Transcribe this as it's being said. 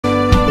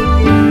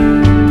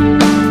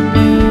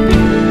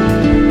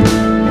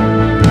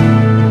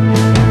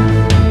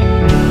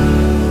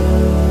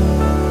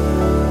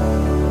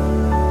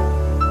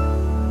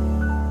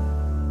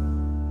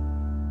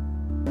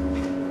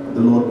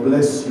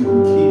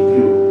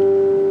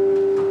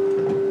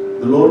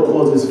The Lord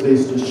cause his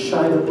face to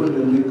shine upon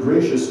you and be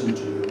gracious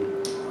unto you.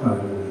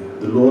 Hallelujah.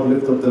 The Lord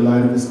lift up the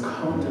light of his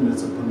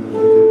countenance upon you and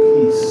give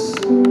you peace.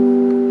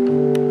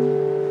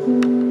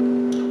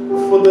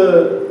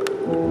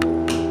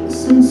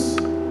 Since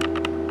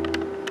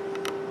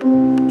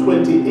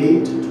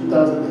 2008,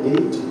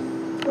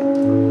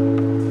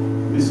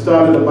 we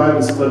started a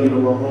Bible study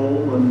in our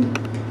home, and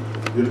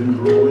we've been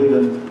growing,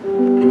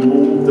 and we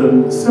moved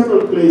in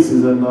several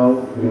places, and now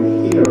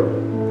we're here.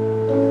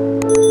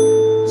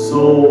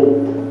 So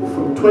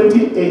from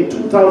 2008,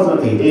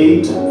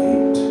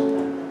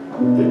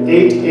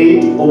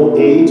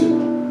 8808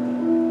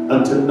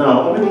 until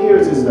now, how many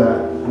years is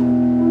that?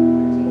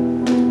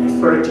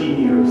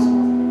 13 years.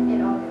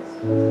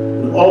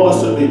 In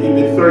August it'll be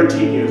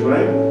 13 years,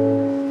 right?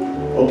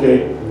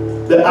 Okay.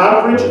 The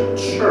average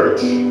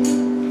church in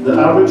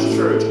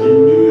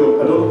New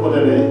York, I don't know about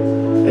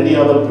any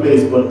other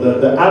place, but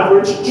the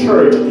average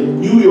church in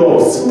New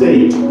York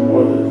State,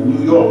 or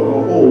New York as a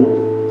whole,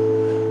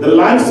 the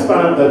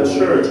lifespan of that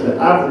church, the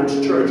average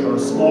church or a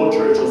small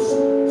church is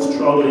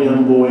struggling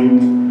and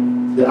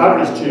going, the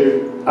average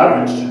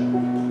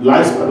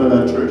lifespan of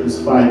that church is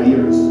 5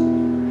 years.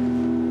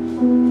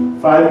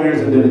 5 years,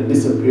 and then it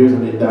disappears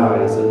and it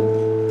dies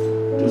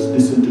and just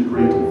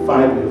disintegrates in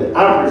 5 years. The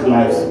average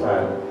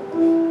lifespan.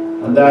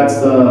 And that's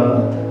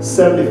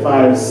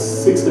 65 to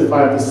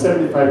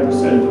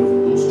 75% of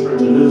those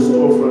churches, little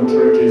storefront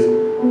churches,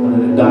 and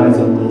then it dies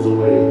and goes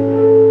away.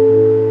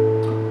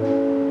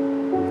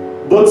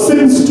 But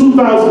since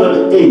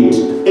 2008,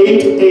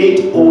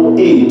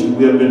 8808,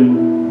 we have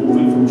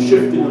been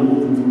shifting and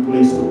moving from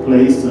place to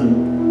place, and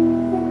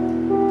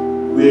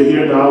we're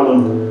here now,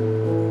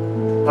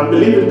 and I'm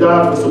believing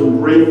God for some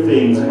great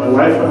things. My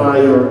wife and I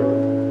are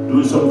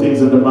doing some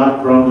things in the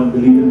background and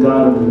believing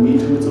God, and we're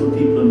meeting with some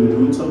people and we're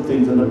doing some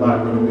things in the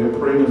background, and we're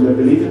praying and we're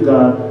believing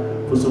God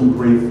for some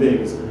great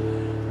things.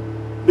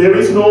 There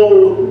is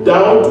no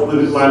doubt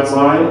within my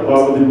mind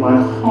or within my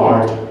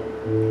heart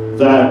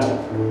that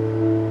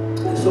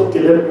it's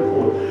okay, let it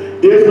go.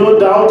 There's no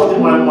doubt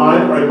in my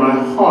mind or in my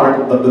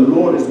heart that the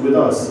Lord is with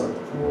us.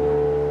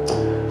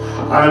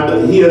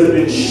 And he has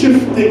been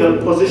shifting and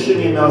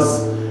positioning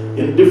us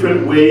in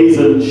different ways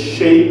and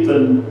shaped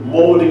and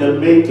molding and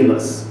making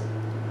us.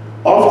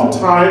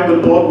 Oftentimes the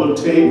Lord will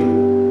take a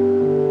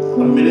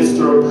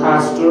minister, a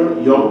pastor,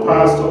 young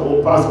pastor,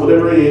 old pastor,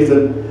 whatever it is,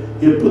 and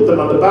he'll put them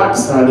on the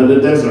backside of the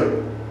desert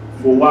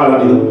for a while,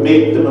 and he'll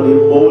make them and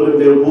he'll mold them.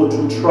 They'll go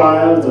through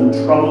trials and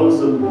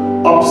troubles and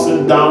ups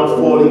and downs,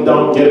 falling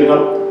down, getting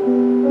up.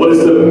 But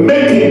it's the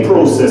making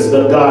process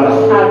that God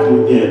had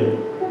you in.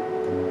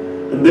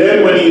 And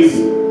then when he's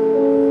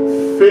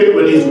fit,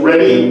 when he's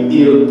ready,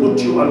 he'll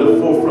put you on the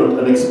forefront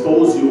and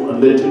expose you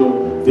and let you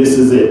know this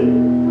is it.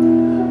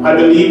 I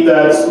believe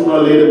that sooner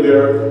or later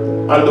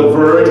we're on the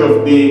verge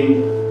of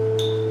being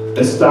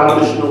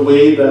established in a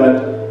way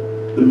that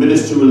the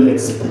ministry will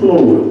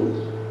explode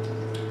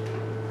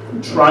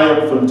and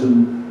triumph, and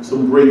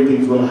some great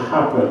things will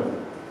happen.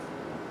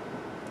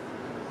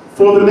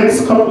 For the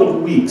next couple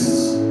of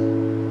weeks,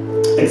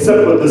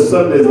 except for the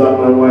Sundays that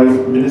my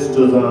wife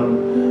ministers on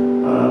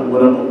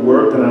when I'm at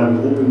work, and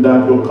I'm hoping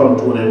that will come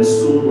to an end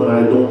soon when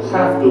I don't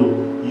have to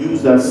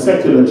use that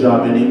secular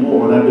job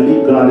anymore. And I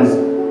believe God is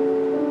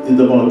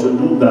about to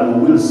do that.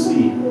 We'll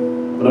see.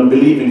 But I'm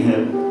believing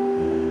him.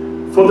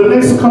 For the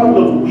next couple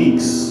of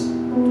weeks,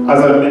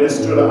 as I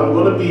minister, I'm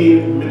going to be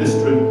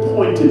ministering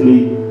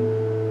pointedly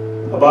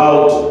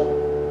about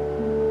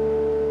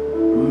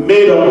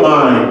made up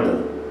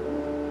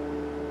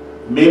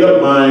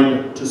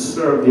mind to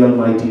serve the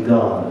Almighty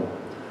God.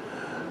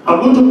 I'm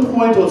going to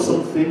point out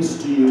some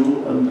things to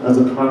you, and as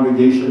a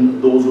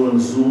congregation, those who are on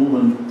Zoom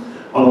and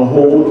on a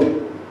whole,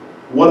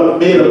 what a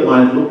made up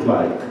mind look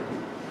like.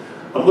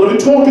 I'm going to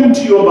be talking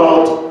to you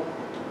about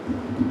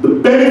the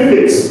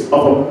benefits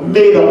of a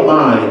made up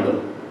mind. And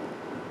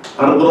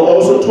I'm going to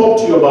also talk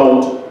to you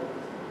about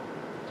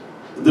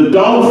the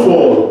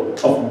downfall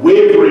of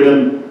wavering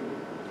and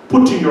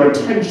putting your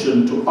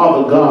attention to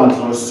other gods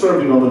or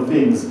serving other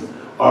things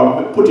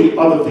or putting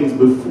other things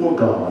before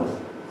God.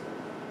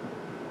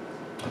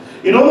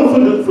 In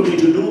order for me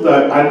to do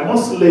that, I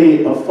must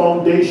lay a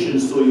foundation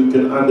so you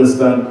can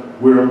understand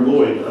where I'm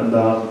going. And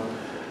I'm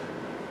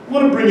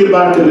going to bring you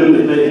back in a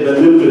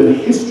little bit of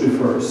history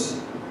first.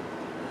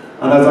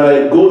 And as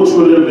I go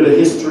through a little bit of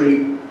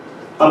history,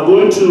 I'm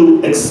going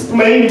to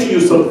explain to you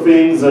some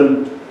things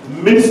and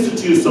minister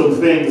to you some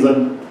things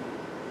and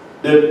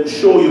then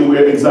show you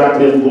where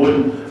exactly I'm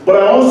going.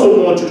 But I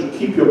also want you to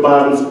keep your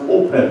Bibles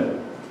open.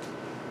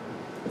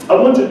 I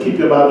want you to keep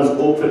your Bibles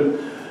open.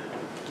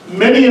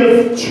 Many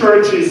of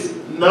churches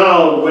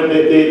now, when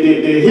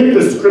they hit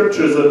the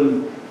scriptures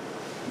and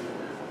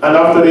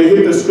after they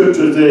hit the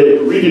scriptures, they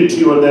read it to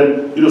you, and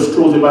then you just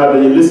close your Bible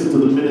and you listen to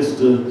the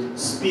minister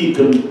speak,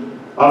 and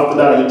after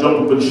that you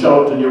jump up and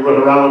shout and you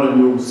run around and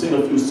you sing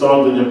a few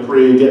songs and you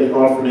pray, you get the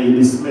offering and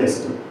you're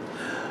dismissed.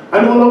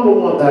 I no longer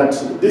want that.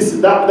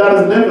 That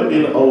has never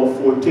been our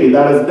forte.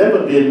 That has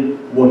never been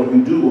what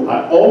we do.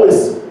 I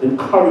always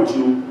encourage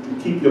you to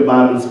keep your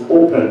Bibles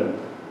open.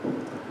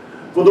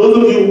 For those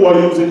of you who are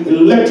using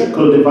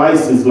electrical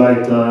devices like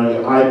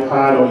your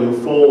iPad or your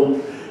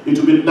phone, it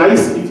would be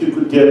nice if you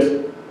could get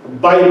a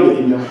Bible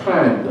in your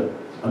hand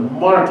and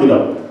mark it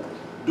up.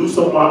 Do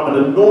some mark on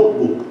a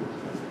notebook.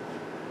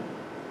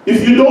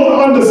 If you don't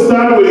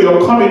understand where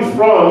you're coming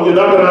from, you're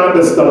not going to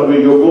understand where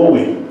you're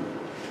going.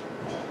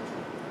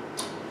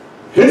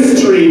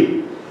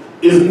 History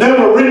is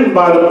never written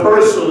by the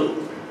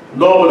person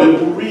normally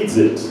who reads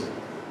it.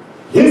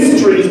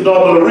 History is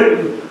normally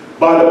written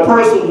by the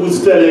person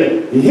who's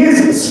telling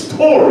his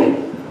story.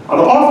 And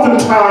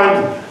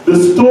oftentimes, the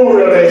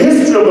story or the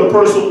history of the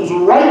person who's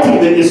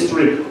writing the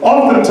history,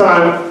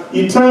 oftentimes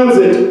he tells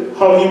it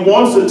how he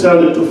wants to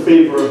tell it to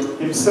favor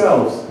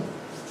himself.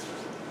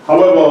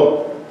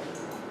 However,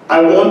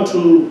 I want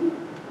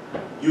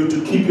you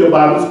to keep your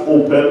Bibles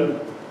open,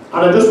 and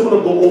I just want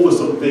to go over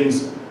some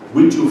things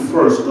with you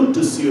first. Good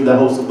to see you in the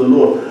house of the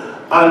Lord.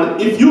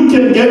 And if you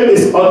can get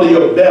this under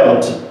your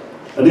belt,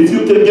 and if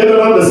you can get an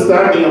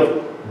understanding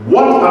of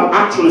what I'm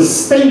actually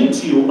saying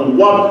to you and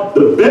what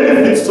the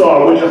benefits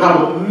are when you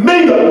have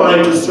made up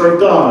mind to serve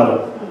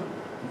God,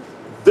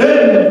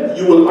 then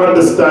you will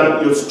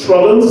understand your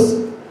struggles.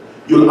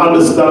 You'll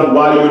understand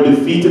why you're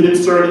defeated in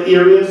certain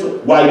areas,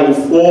 why you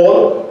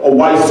fall, or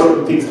why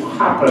certain things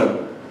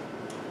happen.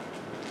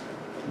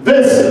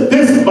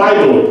 This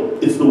Bible,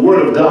 it's the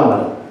Word of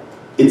God.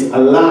 It's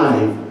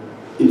alive.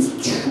 It's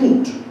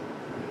truth.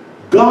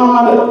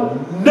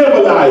 God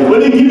never lies.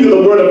 When He gives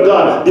you the Word of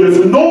God, there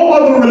is no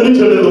other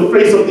religion in the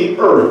face of the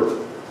earth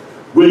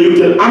where you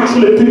can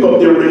actually pick up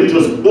their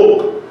religious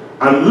book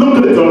and look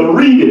at it and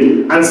read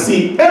it and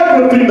see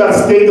everything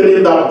that's stated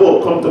in that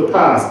book come to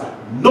pass.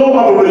 No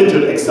other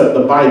religion except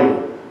the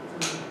Bible.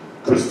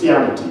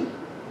 Christianity.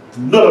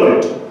 None of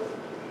it.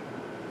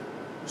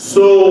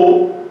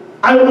 So,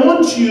 I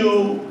want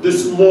you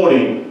this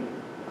morning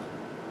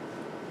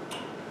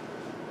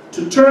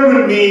to turn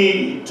with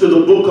me to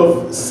the book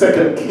of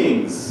 2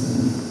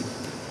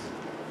 Kings.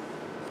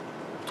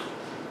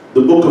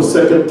 The book of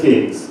 2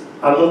 Kings.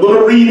 And I'm going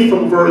to read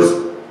from verse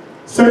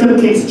 2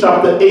 Kings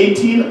chapter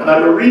 18, and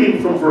I'm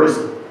reading from verse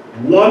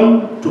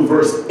 1 to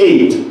verse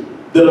 8.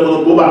 Then I'm going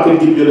to go back and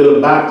give you a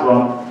little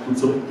background with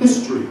some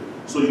history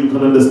so you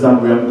can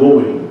understand where I'm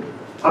going.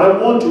 And I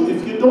want you,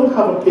 if you don't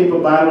have a paper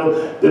Bible,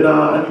 then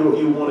and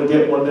you want to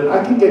get one, then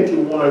I can get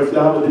you one. Or if you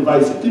have a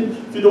device,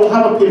 if you don't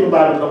have a paper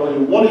Bible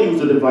and you want to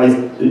use a device,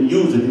 then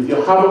use it. If you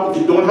don't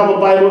have a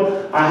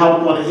Bible, I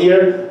have one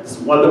here. It's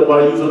one that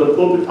I use on the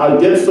pulpit. I'll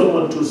get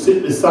someone to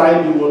sit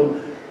beside you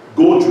and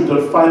go through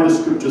it and find the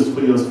scriptures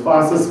for you as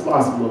fast as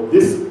possible.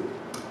 This,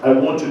 I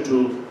want you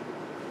to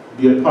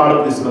be a part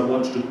of this, and I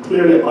want you to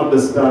clearly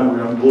understand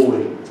where I'm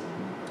going.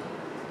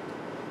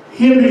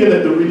 Here begin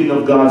at the reading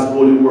of God's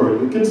holy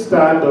word. You can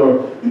stand,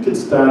 or you can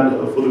stand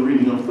for the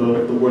reading of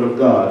the word of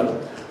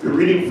God. We're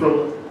reading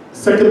from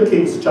 2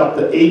 Kings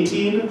chapter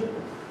 18.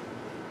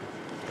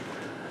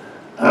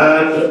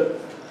 And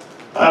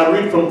I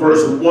read from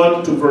verse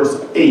 1 to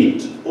verse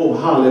 8. Oh,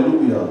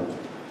 hallelujah.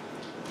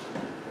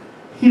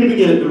 Here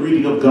begin at the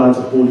reading of God's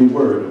holy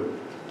word.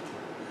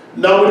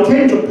 Now it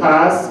came to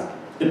pass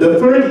in the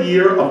 3rd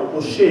year of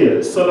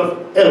Hoshea, son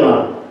of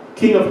Elah,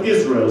 king of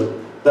Israel,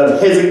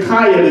 that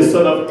Hezekiah, the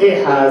son of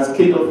Ahaz,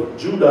 king of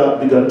Judah,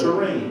 began to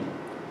reign.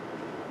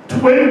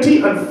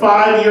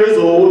 25 years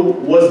old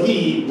was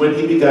he when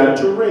he began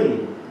to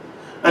reign.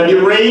 And he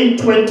reigned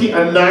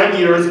 29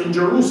 years in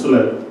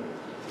Jerusalem.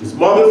 His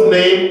mother's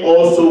name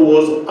also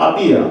was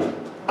Abi,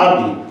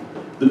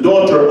 the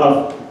daughter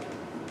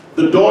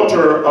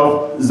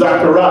of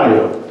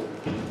Zechariah.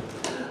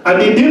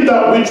 And he did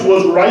that which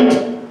was right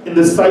in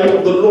the sight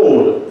of the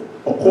Lord,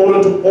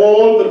 according to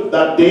all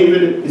that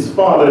David his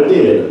father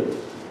did.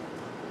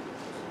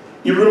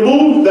 He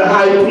removed the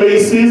high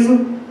places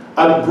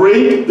and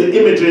brake the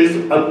images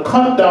and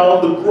cut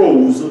down the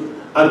groves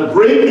and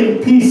brake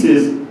in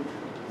pieces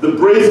the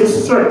brazen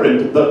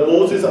serpent that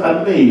Moses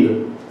had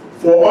made.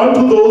 For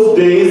unto those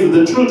days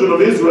the children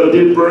of Israel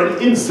did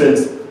burn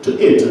incense to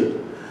it,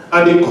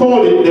 and they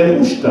called it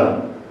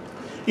Nehushtan.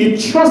 He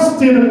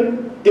trusted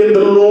in the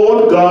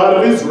Lord God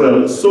of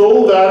Israel,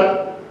 so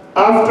that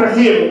after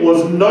him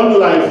was none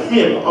like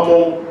him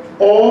among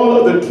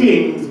all the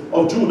kings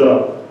of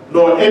Judah,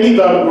 nor any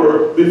that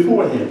were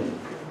before him.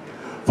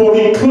 For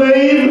he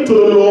clave to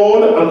the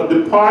Lord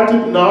and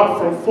departed not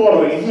from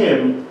following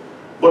him,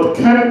 but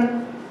kept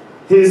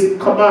his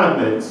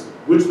commandments,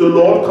 which the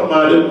Lord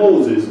commanded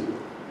Moses.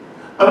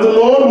 And the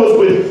Lord was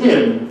with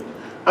him,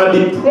 and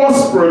he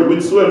prospered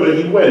whithersoever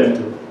he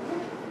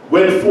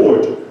went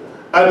forth.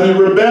 And he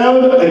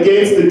rebelled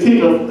against the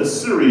king of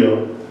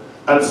Assyria,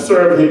 and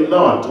served him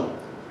not.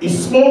 He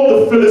smote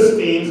the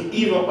Philistines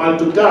even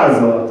unto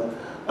Gaza,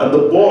 and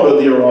the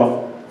border thereof,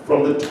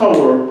 from the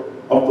tower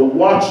of the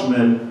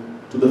watchmen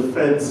to the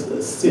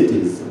fenced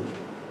cities.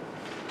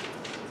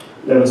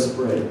 Let us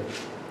pray.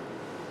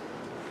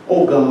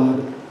 Oh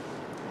God,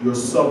 you're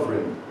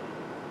sovereign.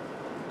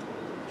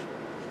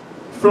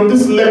 From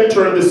this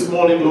lecture this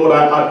morning, Lord,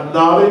 I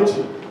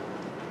acknowledge,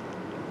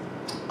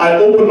 I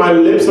open my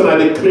lips and I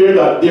declare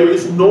that there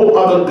is no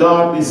other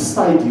God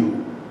beside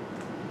you.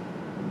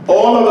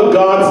 All other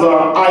gods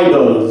are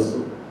idols,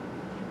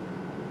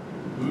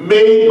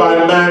 made by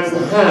man's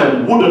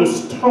hand, wood and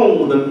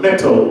stone and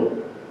metal.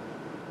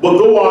 But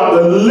thou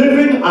art the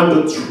living and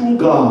the true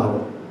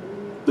God,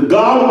 the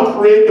God who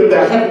created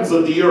the heavens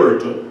and the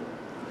earth,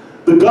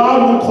 the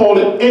God who called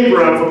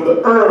Abraham from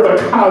the Ur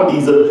of the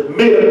Chaldees and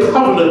made a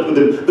covenant with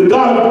him, the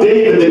God of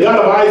David, the God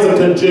of Isaac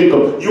and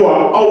Jacob. You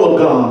are our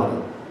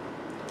God.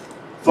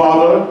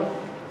 Father,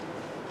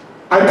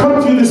 I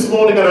come to you this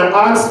morning and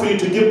I ask for you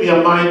to give me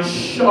a mind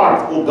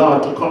sharp, oh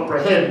God, to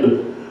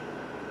comprehend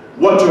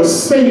what you're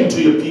saying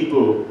to your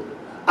people.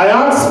 I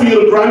ask for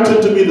you to grant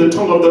unto me the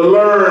tongue of the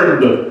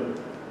learned,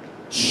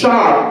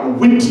 sharp,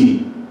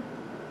 witty,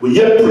 but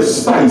yet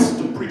precise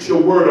to preach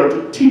your word or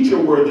to teach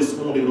your word this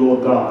morning,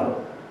 Lord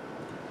God.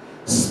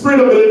 Spirit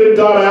of the living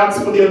God, I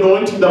ask for the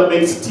anointing that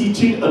makes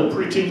teaching and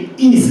preaching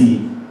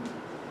easy.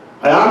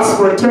 I ask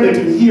for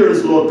attentive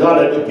ears, Lord God,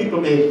 that your people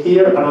may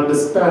hear and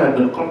understand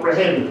and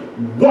comprehend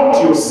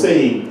what you're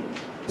saying.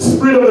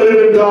 Spirit of the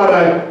living God,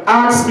 I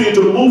ask for you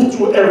to move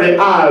through every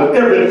aisle,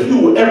 every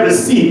pew, every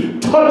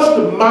seat. Touch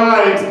the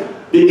minds,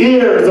 the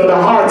ears, and the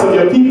hearts of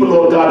your people,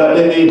 Lord God, that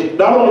they may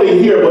not only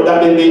hear, but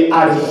that they may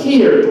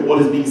adhere to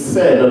what is being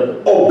said,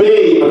 and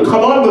obey, and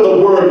come under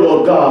the word,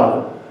 Lord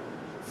God.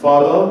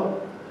 Father,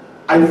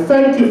 I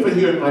thank you for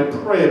hearing my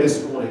prayer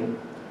this morning.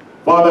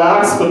 Father, I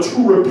ask for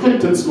true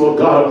repentance, Lord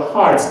God, of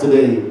hearts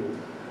today.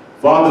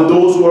 Father,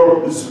 those who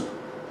are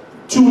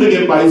tuning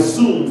in by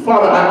Zoom,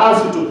 Father, I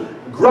ask you to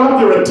grab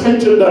their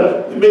attention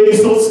that it may be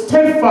so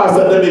steadfast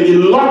that they may be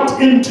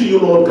locked into you,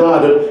 Lord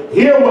God, and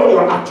hear what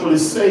you're actually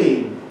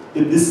saying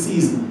in this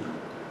season.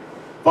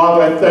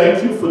 Father, I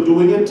thank you for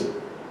doing it.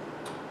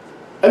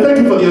 I thank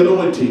you for the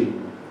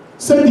anointing.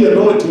 Send the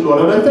anointing,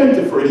 Lord, and I thank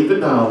you for it even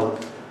now.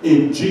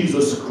 In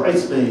Jesus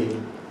Christ's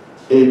name,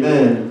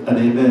 amen and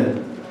amen.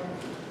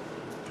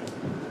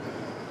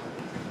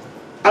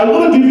 I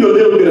want to give you a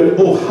little bit of,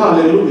 oh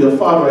hallelujah,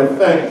 Father, I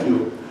thank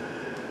you.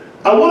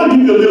 I want to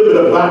give you a little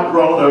bit of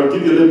background or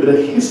give you a little bit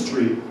of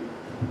history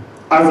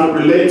as it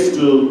relates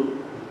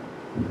to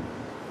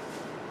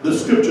the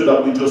scripture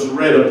that we just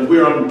read and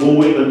where I'm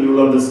going, and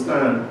you'll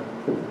understand.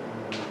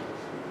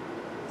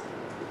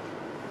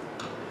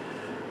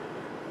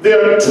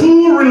 There are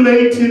two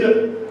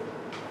related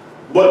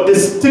but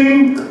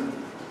distinct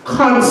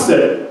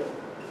concepts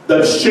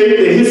that shape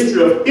the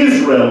history of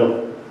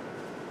Israel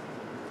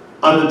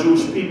and the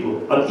Jewish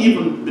people, and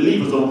even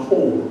believers on the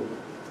whole.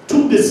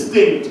 Two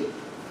distinct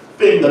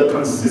things that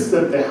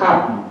consistently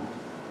happen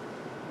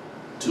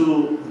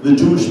to the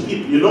Jewish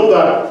people. You know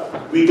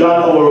that we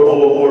got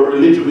our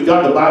religion, we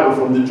got the Bible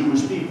from the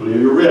Jewish people.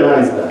 You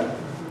realize that.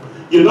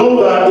 You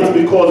know that it's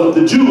because of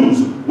the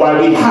Jews why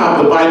we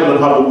have the Bible and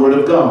have the Word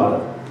of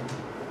God.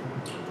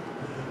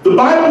 The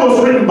Bible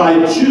was written by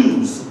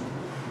Jews,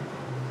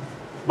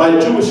 by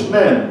Jewish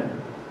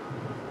men.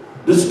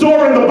 The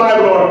story in the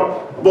Bible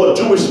are about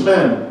Jewish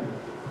men.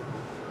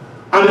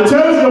 And it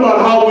tells you about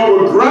how we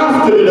were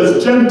grafted in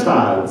as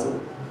Gentiles.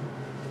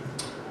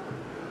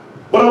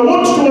 But I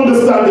want you to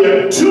understand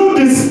there are two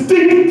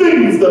distinct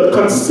things that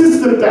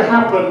consistently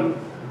happen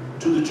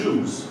to the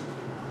Jews.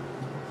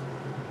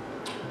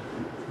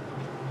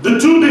 The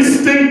two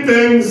distinct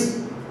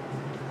things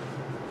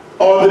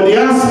are the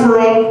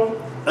diaspora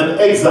and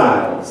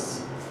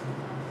exiles.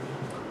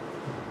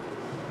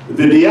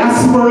 The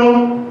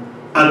diaspora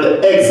and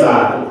the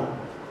exile.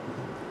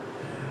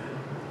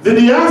 The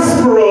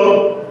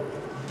diaspora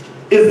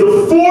is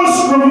the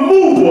forced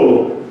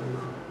removal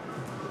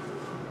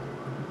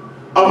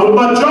of a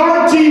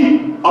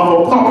majority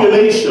of a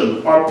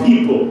population or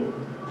people.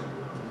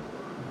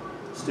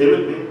 Stay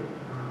with me.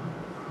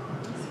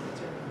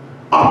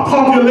 A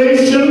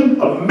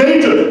population,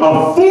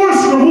 a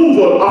forced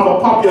removal of a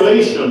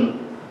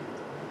population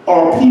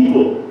or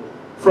people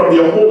from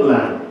their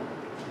homeland.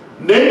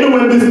 Namely,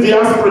 when this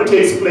diaspora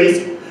takes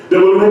place, they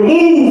will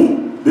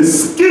remove the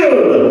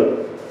skilled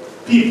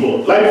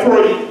people. Like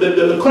for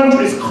the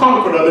country is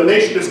conquered or the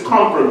nation is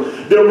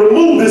conquered, they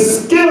remove the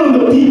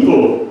skilled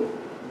people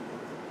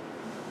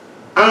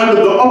and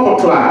the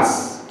upper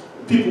class,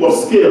 people of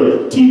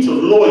skill, teachers,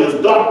 lawyers,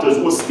 doctors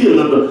who are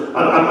skilled,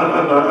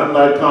 and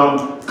like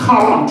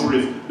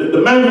carpenters,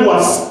 the men who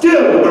are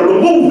skilled, they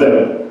remove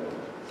them.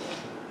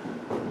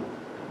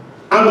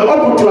 And the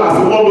upper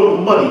class, the one with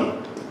money,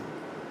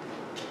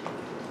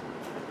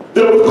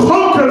 they will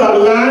conquer that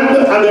land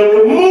and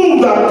they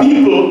remove that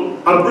people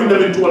and bring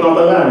them into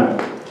another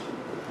land.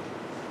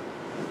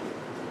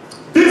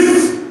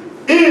 This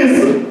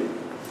is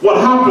what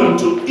happened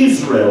to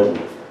Israel.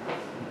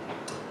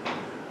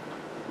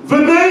 The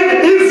name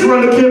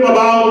Israel came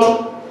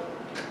about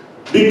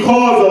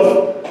because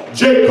of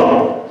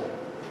Jacob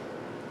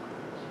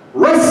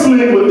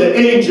wrestling with the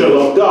angel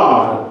of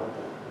God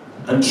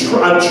and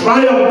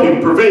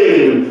triumphing,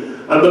 prevailing.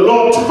 And the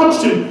Lord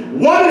touched him.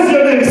 What is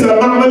your name? He said,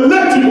 I'm going to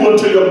let you go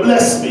until you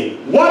bless me.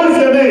 What is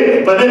your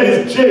name? My name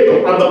is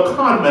Jacob. I'm the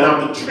con man.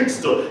 I'm the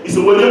trickster. He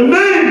said, well, your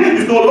name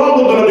is no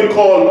longer going to be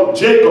called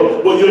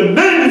Jacob, but your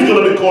name is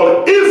going to be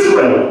called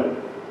Israel.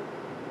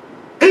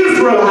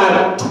 Israel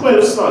had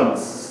 12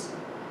 sons.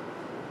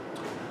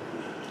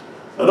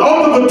 And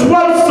out of the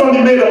 12 sons,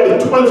 he made up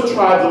the 12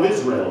 tribes of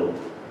Israel.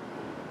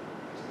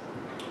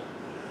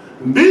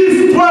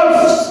 These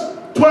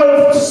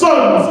 12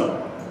 sons,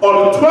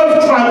 or the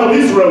 12 tribes of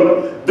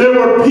Israel, they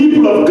were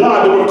people of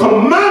God. They were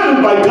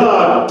commanded by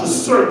God to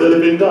serve the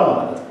living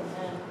God.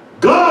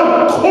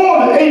 God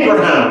called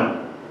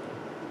Abraham.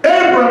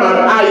 Abraham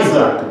had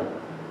Isaac.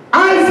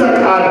 Isaac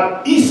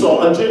had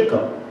Esau and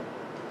Jacob.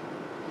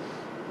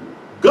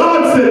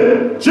 God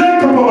said,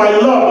 Jacob have I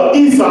loved, but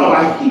Esau have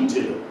I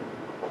hated.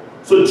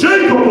 So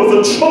Jacob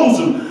was the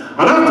chosen.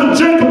 And after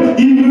Jacob,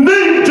 he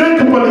named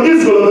Jacob and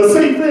Israel the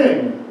same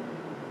thing.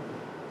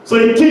 So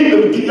he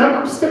came,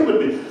 stay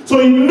with me. So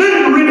he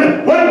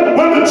named,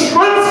 when the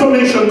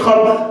transformation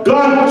comes,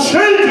 God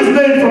changed his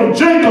name from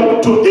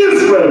Jacob to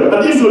Israel.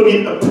 And Israel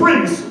means a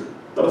prince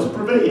that has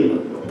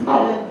prevailed.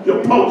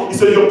 Your power. He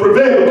said you're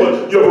prevailed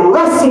because you've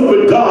wrestled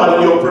with God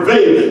and you're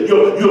prevailed.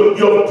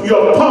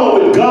 Your power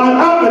with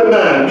God and with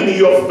man, meaning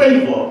your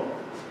favor.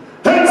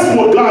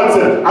 Henceforth God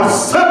said, I've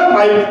set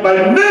my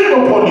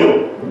name upon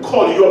you and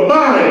call you, you're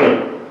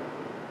mine.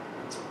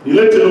 He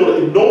let you know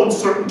that in no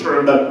uncertain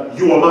term that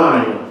you are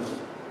mine.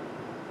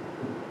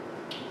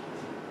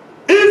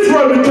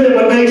 Israel became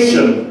a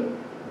nation.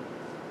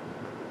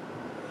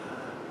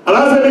 And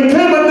as they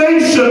became a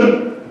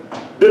nation,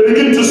 they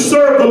began to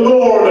serve the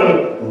Lord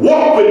and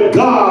walk with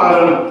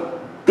God, and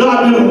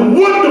God did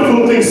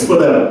wonderful things for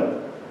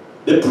them.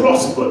 They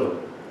prospered.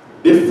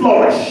 They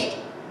flourished.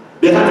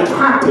 They had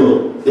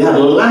cattle. They had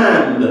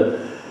land.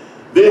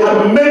 They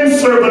had men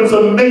servants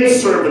and maid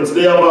servants.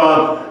 They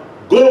have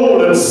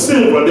gold and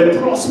silver. They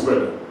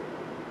prospered.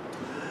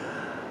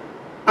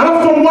 And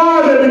after a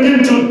while, they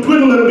begin to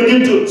dwindle and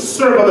begin to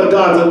serve other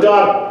gods, and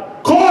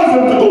God caused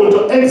them to go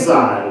into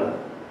exile.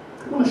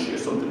 I want to share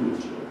something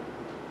with you.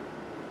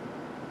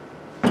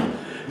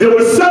 There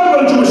were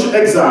several Jewish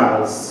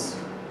exiles.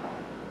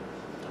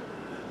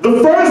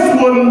 The first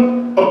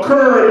one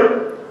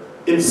occurred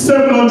in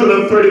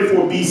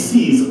 734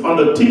 BC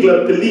under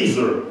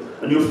Tiglath-Pileser,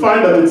 and you'll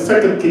find that in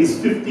 2 Kings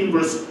 15,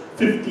 verse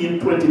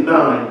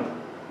 15-29.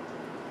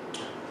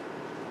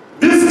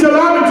 This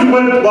calamity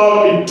went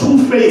about in two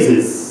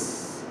phases.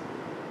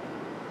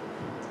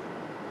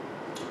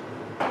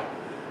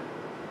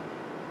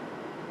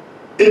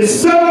 In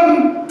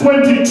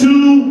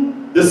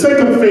 722, the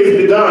second phase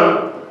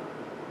began,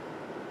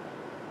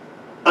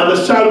 and the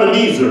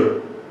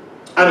Shalmaneser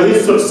and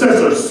his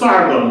successor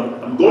Sargon.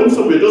 I'm going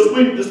somewhere, just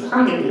wait, just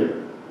hang in here.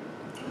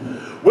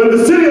 When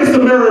the city of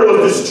Samaria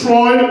was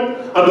destroyed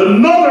and the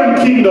northern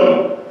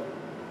kingdom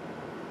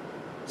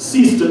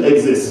ceased to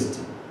exist.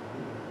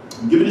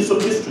 I'm giving you some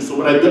history, so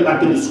when I get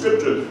back in the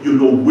scripture, you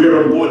know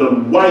where I'm going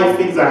and why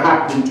things are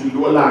happening to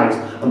your lives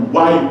and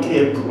why you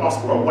can't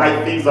prosper,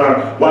 why things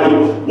are, why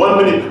you,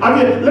 1 minute.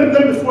 I mean,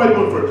 before I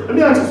go further, let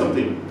me ask you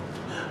something.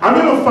 Have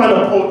you ever found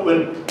out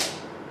when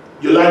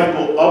your life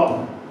go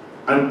up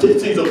and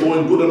things are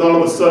going good and all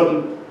of a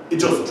sudden it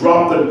just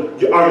dropped,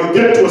 and you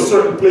get to a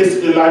certain place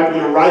in your life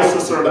where you rise to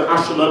a certain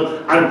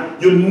echelon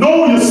and you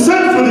know, you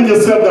sense within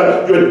yourself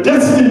that you're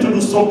destined to do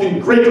something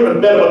greater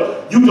and better,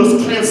 but you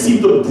just can't seem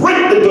to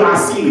break the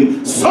glass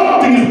ceiling.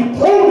 Something is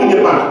holding you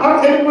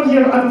back. Anyone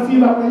here ever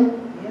feel that way?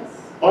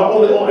 Yes.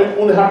 Or it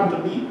only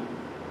happened to me?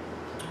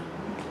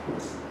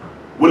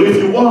 Well, if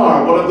you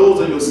are one of those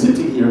and you're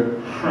sitting here,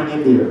 hang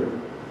in there.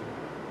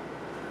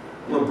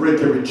 I'm going to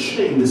break every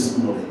chain this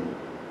morning.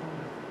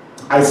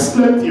 I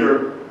slept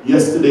here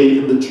yesterday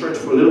in the church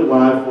for a little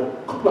while, for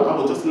a couple of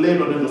hours, just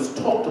laying on and just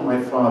talk to my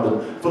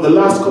father. For the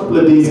last couple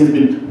of days, he's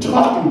been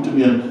talking to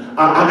me, and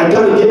I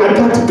got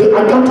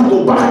to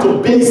go back to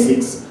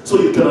basics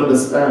so you can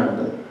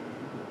understand.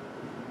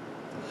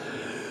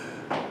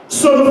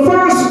 So the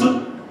first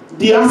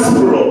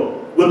diaspora,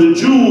 when the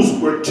Jews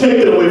were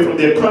taken away from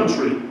their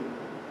country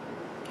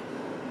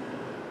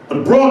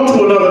and brought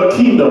to another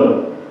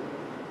kingdom,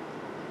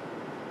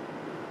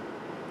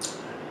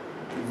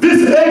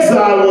 this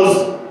exile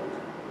was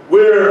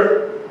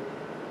where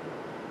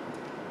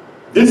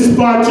this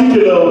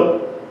particular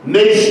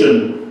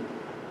nation,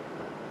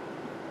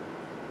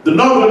 the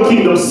northern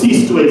kingdom,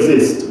 ceased to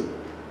exist.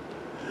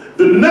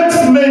 The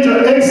next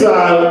major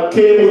exile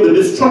came with the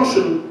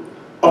destruction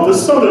of the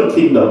southern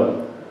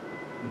kingdom,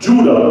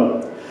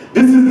 Judah.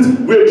 This is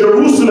where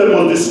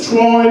Jerusalem was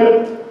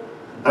destroyed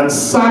and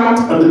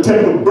sacked and the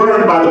temple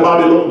burned by the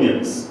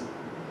Babylonians,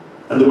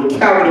 and they were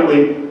carried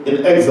away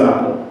in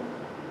exile.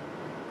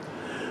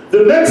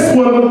 The next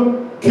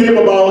one came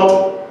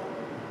about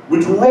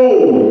with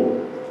Rome.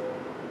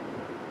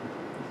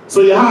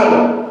 So you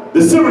had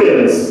the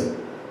Syrians,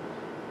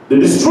 they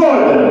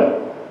destroyed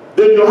them.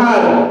 Then you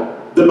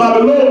had the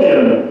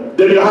Babylonian,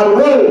 then you had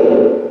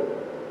Rome.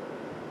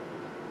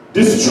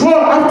 Destroyed,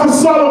 after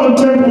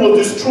Solomon's temple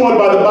was destroyed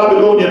by the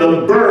Babylonian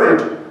and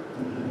burned,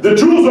 the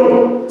Jews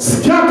were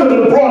scattered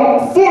and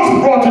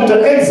brought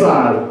into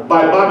exile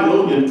by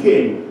Babylonian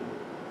king.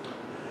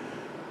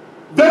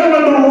 Then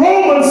when the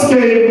Romans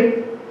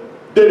came,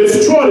 they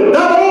destroyed it.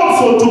 That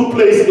also took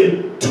place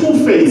in two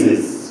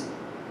phases.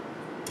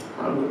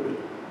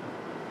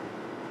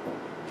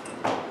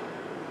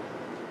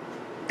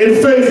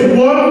 In phase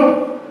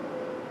 1,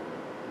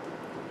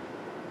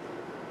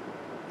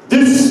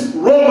 this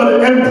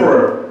Roman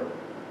emperor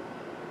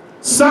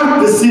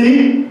sacked the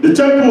city. The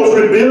temple was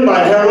rebuilt by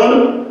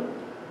Herod,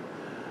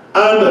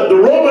 and the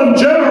Roman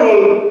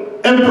general,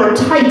 Emperor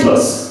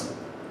Titus,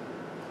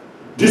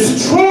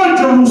 destroyed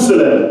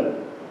Jerusalem,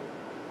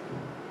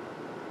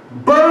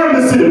 burned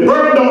the city,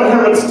 burned down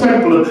Herod's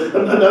temple,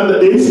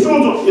 and the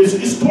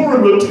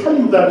historian will tell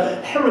you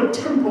that Herod's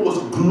temple was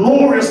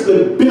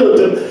gloriously built,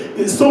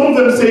 and some of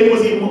them say it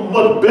was even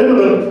much better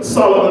than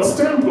Solomon's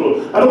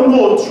temple. I don't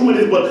know how true it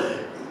is, but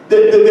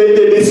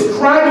they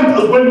describe it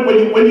as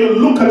when you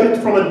look at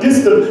it from a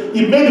distance,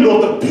 he made it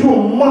out of pure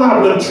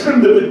marble and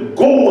trimmed it with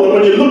gold, and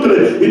when you look at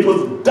it, it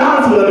was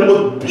dazzling and it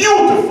was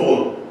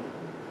beautiful.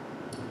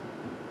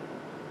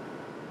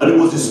 And it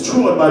was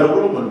destroyed by the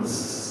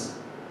Romans.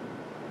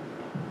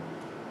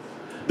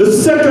 The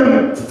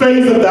second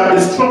phase of that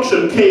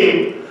destruction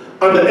came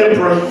under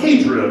Emperor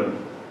Hadrian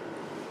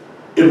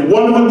in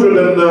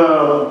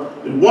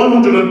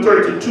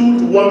 132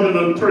 to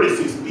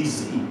 136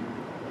 BC.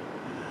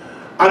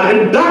 And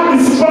in that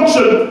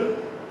destruction,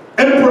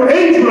 Emperor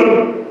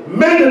Hadrian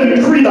made a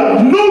decree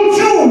that no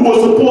Jew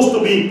was supposed to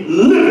be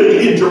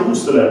living in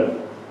Jerusalem.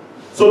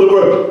 So they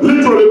were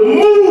literally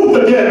moved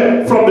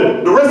again from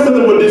the rest of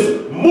them were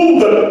just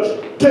moved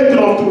and taken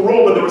off to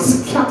Rome, and they were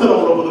scattered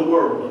all over the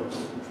world.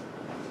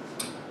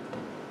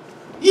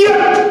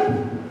 Yet,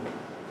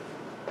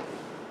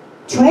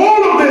 through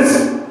all of this,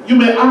 you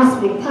may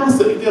ask me,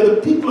 Pastor, if they're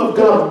the people of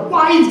God,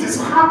 why is this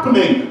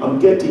happening? I'm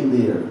getting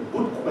there.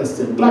 Good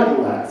question. Glad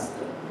you asked.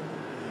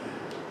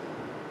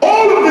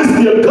 All of this,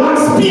 they're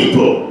God's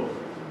people,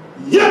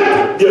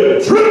 yet they're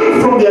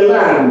driven from their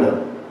land,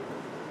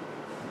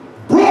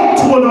 brought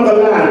to another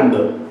land,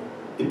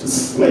 into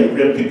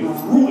slavery, and people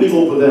ruling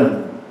over them.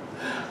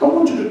 I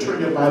want you to turn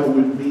your Bible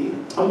with me.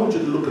 I want you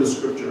to look at the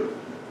scripture.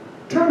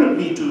 Turn with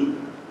me to,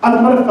 as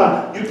a matter of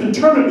fact, you can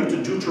turn with me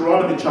to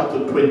Deuteronomy chapter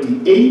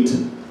 28.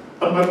 And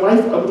my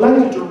wife, I would like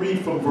you to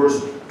read from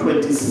verse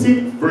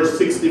 26, verse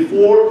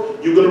 64.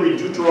 You're going to read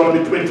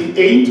Deuteronomy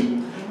 28.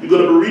 You're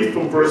going to read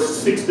from verse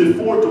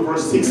 64 to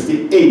verse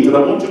 68. And I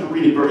want you to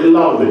read it very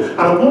loudly. And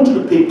I want you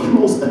to pay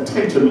close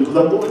attention because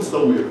I'm going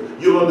somewhere.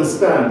 You'll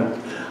understand.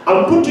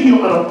 I'm putting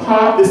you on a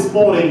path this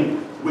morning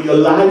where your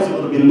lives are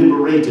going to be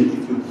liberated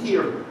if you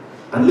hear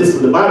and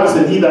listen. The Bible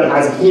said, he that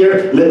has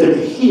ear, let him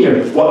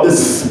hear what the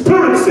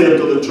Spirit said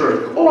to the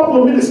church. Oh, I'm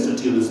going to minister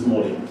to you this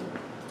morning.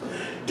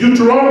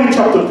 Deuteronomy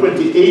chapter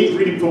 28,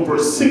 reading from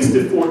verse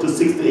 64 to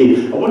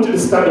 68. I want you to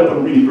stand up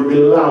and read it very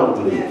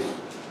loudly. Amen.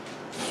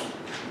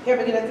 Here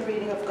beginneth the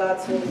reading of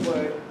God's holy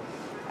word.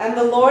 And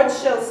the Lord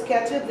shall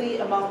scatter thee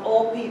among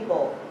all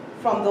people,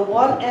 from the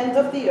one end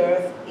of the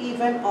earth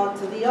even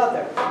unto the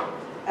other.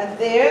 And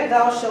there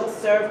thou shalt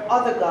serve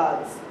other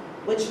gods,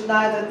 which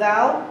neither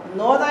thou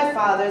nor thy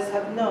fathers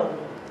have known,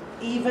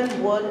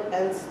 even wood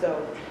and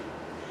stone.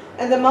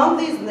 And among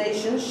these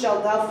nations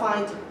shalt thou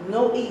find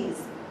no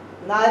ease,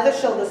 neither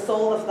shall the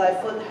sole of thy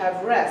foot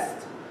have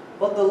rest,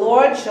 but the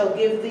Lord shall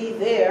give thee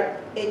there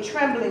a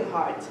trembling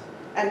heart,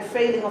 and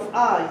failing of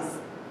eyes,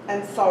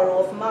 and sorrow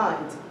of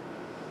mind.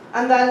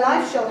 And thy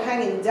life shall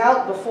hang in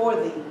doubt before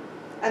thee,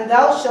 and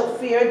thou shalt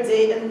fear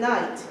day and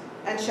night,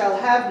 and shall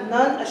have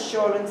none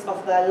assurance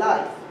of thy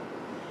life.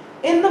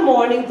 In the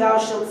morning thou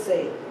shalt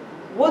say,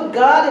 would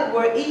God it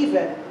were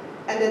even,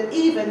 and at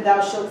even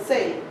thou shalt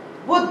say,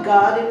 would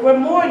God it were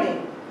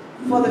morning,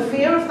 for the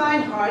fear of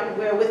thine heart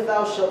wherewith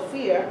thou shalt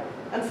fear,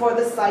 and for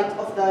the sight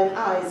of thine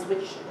eyes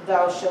which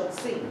thou shalt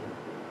see.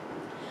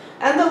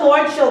 And the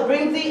Lord shall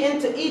bring thee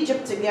into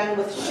Egypt again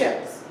with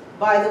ships,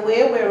 by the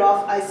way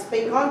whereof I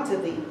spake unto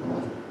thee.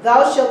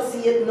 Thou shalt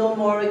see it no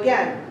more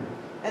again.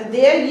 And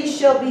there ye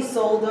shall be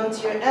sold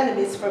unto your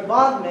enemies for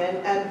bondmen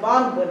and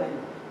bondwomen,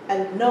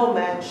 and no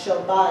man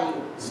shall buy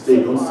you.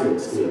 Stay.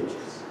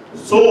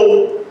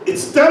 So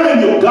it's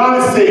telling you,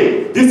 God is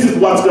saying, this is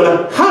what's going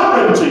to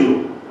happen to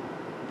you.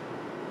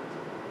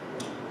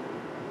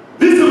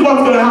 This is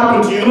what's going to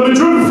happen to you. You're going to be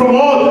driven from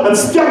all and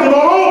scattered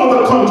all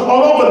over the country,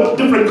 all over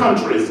different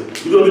countries.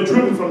 You're going to be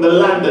driven from the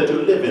land that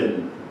you live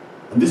in.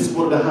 And this is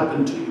what will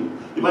happen to you.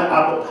 You might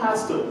have a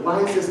pastor,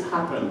 why has this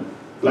happened?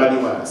 Glad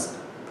you asked.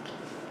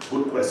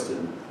 Good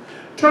question.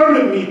 Turn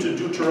with me to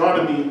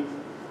Deuteronomy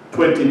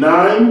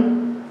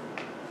 29,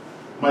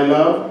 my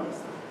love.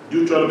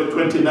 Deuteronomy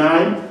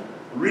 29.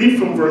 Read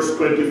from verse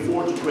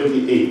 24 to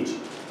 28.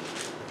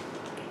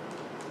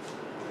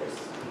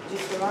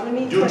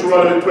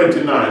 Deuteronomy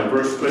 29,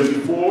 verse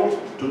 24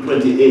 to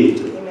 28.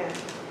 Amen.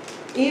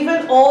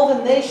 Even all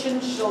the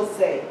nations shall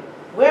say,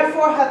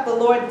 wherefore hath the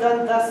Lord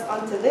done thus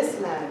unto this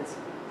land?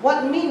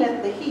 What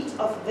meaneth the heat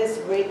of this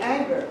great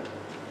anger?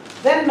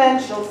 Then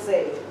men shall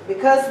say,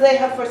 because they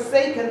have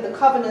forsaken the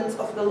covenant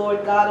of the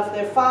Lord God of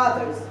their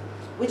fathers,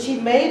 which he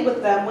made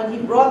with them when he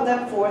brought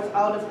them forth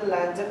out of the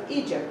land of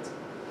Egypt.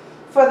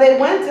 For they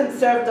went and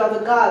served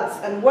other gods,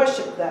 and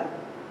worshipped them,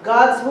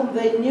 gods whom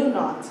they knew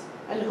not,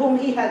 and whom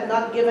he had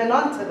not given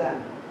unto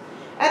them.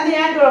 And the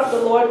anger of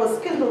the Lord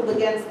was kindled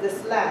against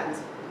this land,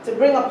 to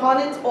bring upon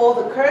it all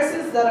the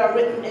curses that are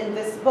written in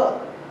this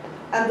book.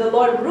 And the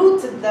Lord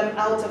rooted them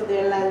out of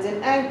their land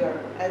in anger,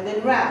 and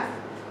in wrath,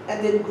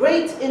 and in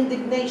great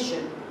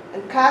indignation,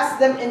 and cast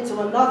them into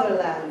another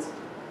land,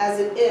 as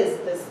it is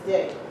this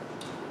day.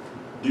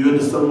 Do you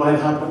understand why it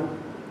happened?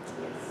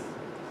 Yes.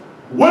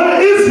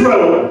 When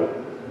Israel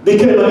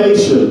became a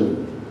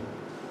nation,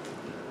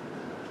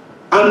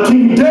 and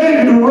King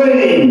David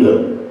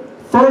reigned,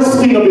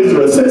 first king of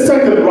Israel, the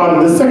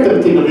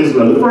second king of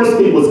Israel, the first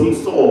king was King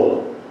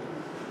Saul.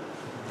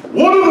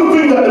 One of the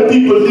things that the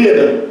people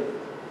did,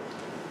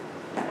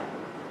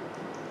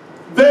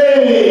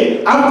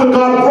 after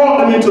God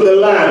brought them into the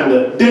land,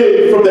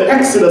 from the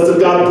Exodus that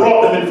God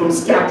brought them in from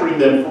scattering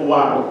them for a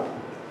while,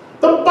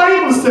 the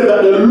Bible said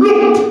that they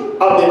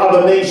looked at the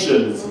other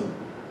nations.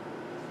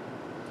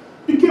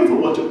 Be careful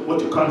what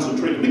you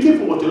concentrate. Be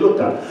careful what you look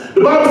at.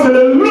 The Bible said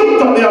they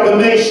looked at the other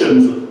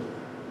nations,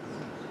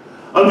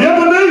 and the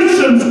other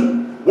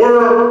nations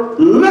were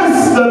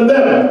less than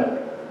them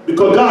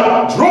because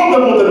God drove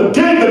them out and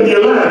gave them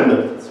their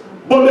land.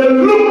 But they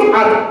looked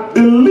at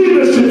the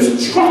leadership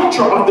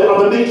structure of the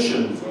other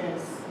nations.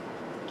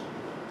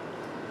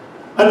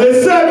 And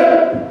they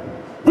said,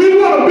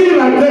 we want to be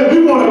like them.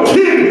 We want a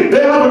king.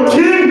 They have a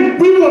king.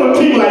 We want a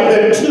king like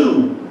them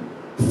too.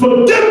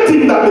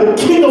 Forgetting that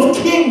the King of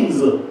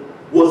Kings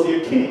was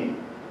your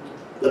king.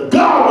 That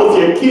God was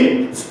your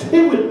king.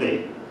 Stay with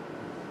me.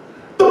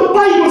 The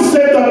Bible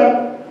said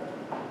that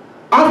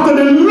after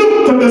they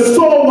looked and they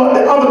saw what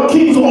the other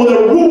kings or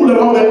the ruler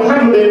or they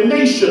handled their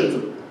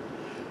nations,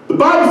 the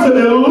Bible said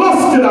they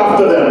lusted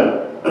after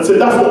them and said,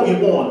 that's what we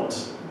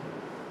want.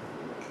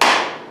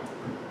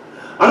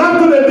 And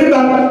after they did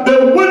that,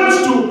 they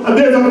went to, and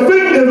there's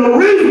a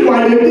reason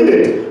why they did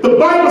it. The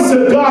Bible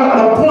said God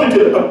had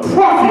appointed a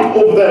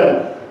prophet over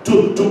them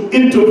to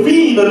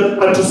intervene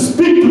and to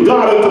speak to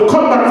God and to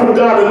come back from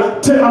God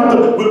and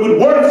tell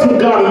with words from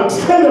God and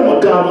tell them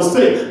what God was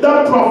saying.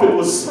 That prophet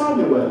was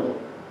Samuel.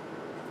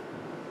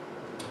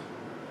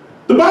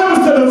 The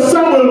Bible said that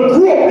Samuel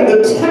grew up in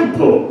the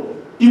temple.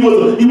 He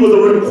was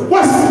a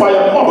request by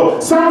a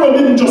mother. Samuel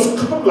didn't just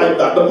come like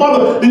that. The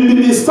mother,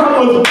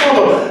 Samuel's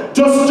mother,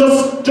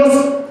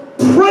 just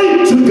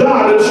prayed to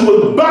God, and she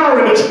was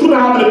barren and she couldn't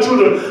have any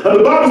children. And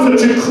the Bible said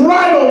she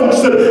cried out and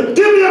she said,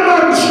 "Give me a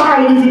man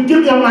child, and if you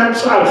give me a man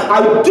child,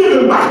 I'll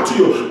give him back to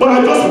you. But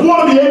I just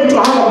want to be able to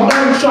have a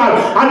man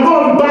child. I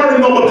know I'm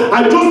barren, but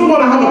I just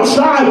want to have a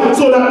child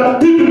so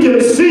that people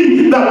can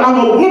see that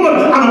I'm a woman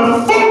and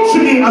I'm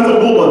functioning as a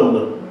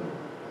woman."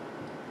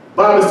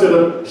 Bible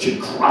said she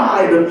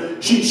cried,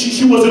 and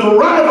she was in a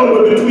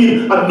rivalry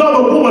between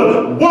another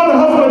woman. One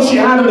husband she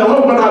had, and the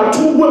husband had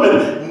two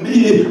women,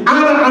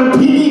 Anna and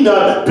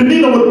Penina.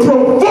 Penina would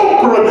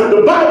provoke her, and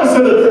the Bible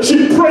said that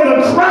she prayed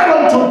and cried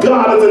out to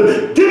God and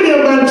said, "Give me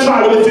a man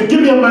child, and if you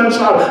give me a man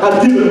child,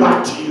 I'll give him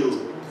back to you."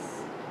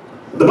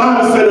 The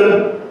Bible said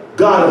that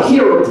God heard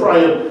her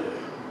crying.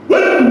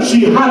 When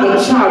she had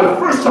a child,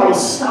 the first child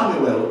was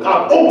Samuel.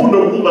 God opened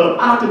her womb and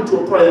asked him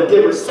to pray and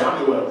gave her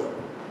Samuel.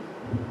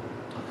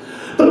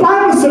 The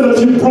Bible said that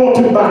she brought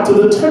him back to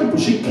the temple.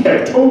 She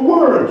kept her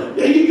word.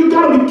 You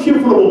got to be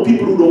careful about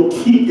people who don't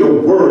keep your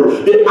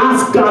word. They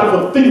ask God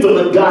for things and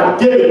when God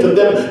gave it to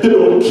them, they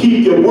don't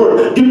keep your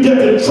word. You get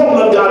in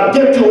trouble and God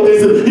gets you. They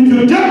say, if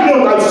you get me,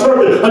 I'll serve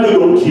it, and you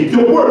don't keep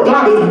your word.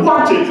 God is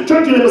watching.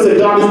 Church, you never say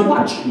God is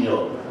watching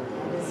you.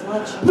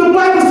 The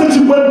Bible said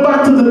she went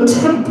back to the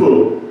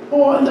temple.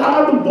 Oh, I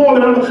have a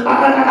ball.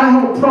 I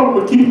have a problem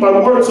with keeping my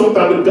word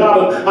sometimes with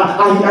God.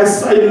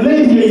 I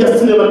laid here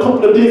yesterday and a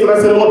couple of days and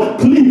I said, "Lord,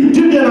 please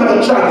give me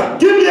another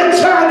chance. Give me a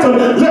chance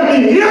and let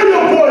me hear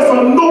your voice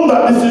and know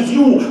that this is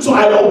you. So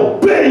I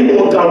obey,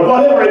 Lord God,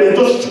 whatever it is,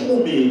 just show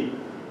me."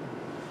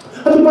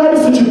 And the Bible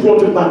said she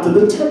brought him back to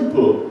the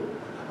temple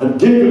and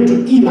gave him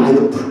to Eli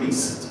the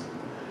priest.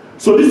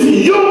 So this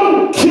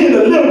young kid,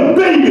 a little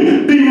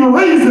baby, being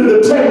raised in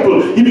the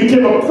temple, he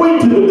became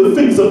acquainted with the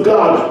things of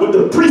God, with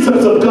the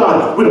precepts of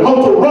God, with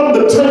how to run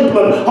the temple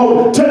and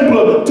how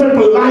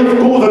temple life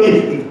goes. And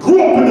he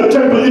grew up in the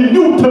temple. He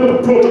knew temple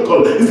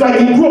protocol. It's like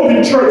he grew up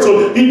in church,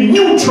 so he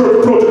knew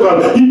church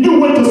protocol. He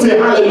knew when to say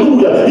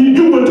hallelujah. He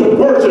knew when to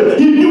worship.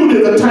 He knew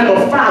there's a time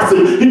of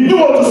fasting. He knew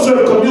how to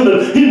serve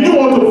communion. He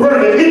knew how to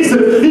burn an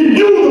incense. He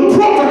knew the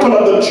protocol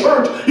of the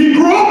church. He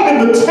grew up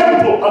in the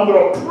temple under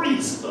a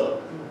priest.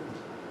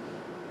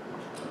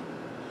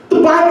 The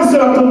Bible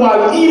said after a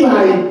while,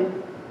 Eli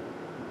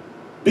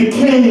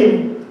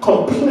became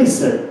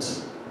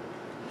complacent.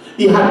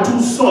 He had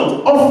two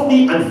sons,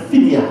 Ophni and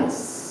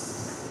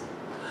Phinehas.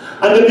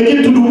 And they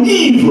began to do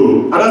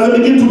evil. And as they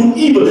begin to do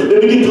evil, they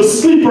begin to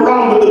sleep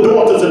around with the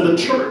daughters in the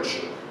church,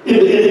 in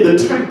the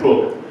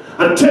temple,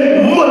 and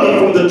take money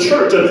from the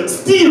church and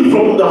steal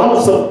from the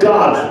house of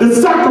God. The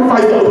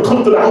sacrifice that would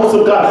come to the house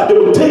of God, they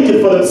would take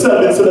it for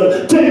themselves instead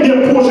of taking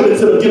their portion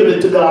instead of giving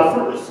it to God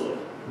first.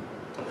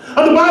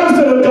 And the Bible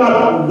said that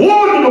God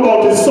warned him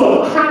about his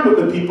son. Hang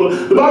with the people.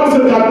 The Bible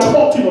said God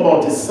taught him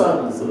about his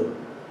sons. And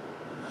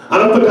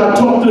after God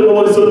talked to him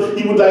about his son,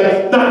 he would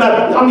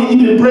he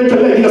didn't break a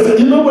leg. He just said,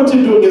 "You know what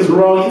you're doing is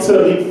wrong." Instead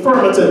of being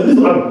firm and said,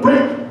 "Listen,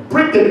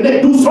 break their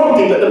neck, do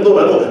something, let them know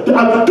that,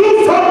 no,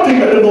 do something,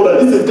 let them know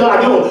that this is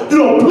God. You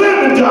don't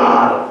play with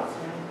God.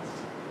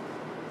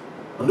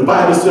 And the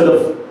Bible said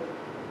of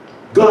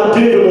God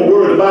gave him a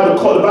word. The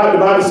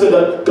Bible said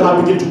that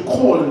God began to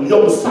call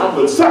young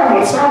Samuel,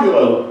 Samuel,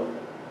 Samuel.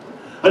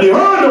 And he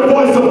heard the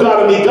voice of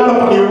God, and he got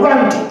up and he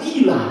ran to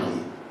Eli.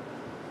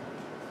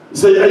 He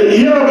said,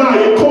 here am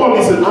I, you called me.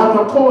 He said, I'm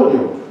not calling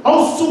you.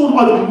 How soon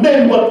are the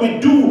men what we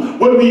do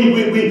when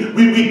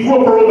we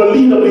grow up around the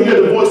leader, we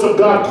hear the voice of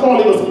God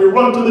calling us, and we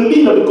run to the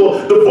leader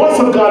because the voice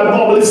of God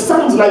normally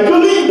sounds like a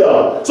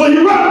leader. So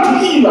he ran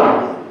to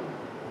Eli.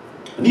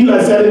 And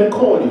Eli said, I didn't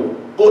call you.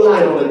 Go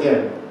lie down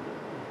again.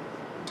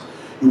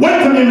 He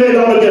went and he lay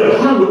down again.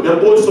 Hang with me, I'm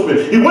going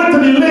somewhere. He went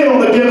and he lay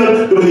down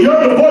again, and he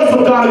heard the voice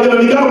of God again,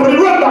 and he got up and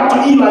he ran back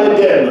to Eli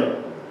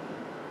again.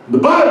 The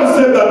Bible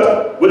said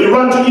that when he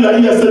ran to Eli,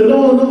 Eli said,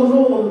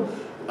 no,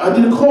 I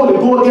didn't call you,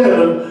 go again.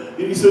 And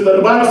he said that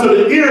the Bible said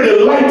that here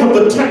the light of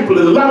the temple,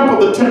 the lamp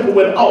of the temple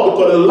went out,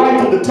 because the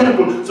light of the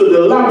temple, so the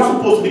lamp is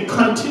supposed to be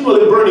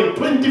continually burning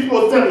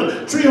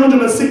 24/7,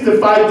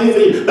 365 days a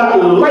year. That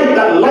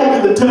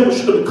light in the temple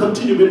should have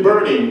continually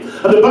burning.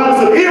 And the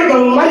Bible said here the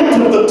light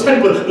of the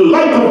temple, the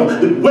light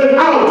of it went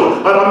out.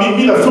 And I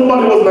mean that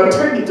somebody wasn't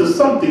attending to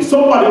something.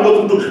 Somebody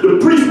wasn't doing,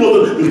 the priest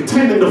wasn't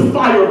attending the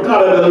fire of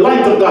God and the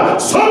light of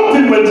God.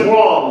 Something went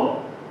wrong.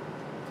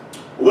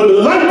 When the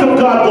light of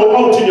God go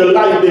out in your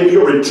life, then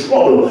you're in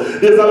trouble.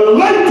 There's a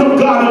light of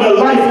God in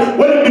your life.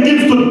 When it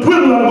begins to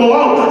dwindle and go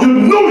out, you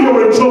know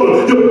you're in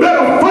trouble. You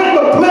better find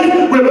a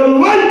place where the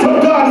light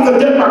of God is, and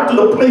get back to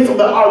the place of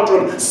the altar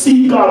and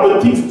see God when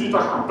things do to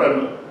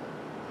happen.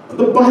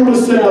 The Bible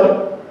said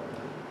that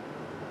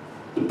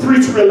the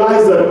priest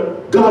realized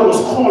that God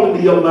was calling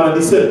the young man, and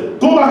he said,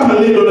 go back and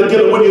lay down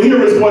again. And when you hear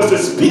his voice, say,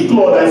 speak,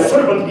 Lord, thy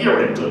servant hear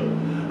it.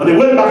 And he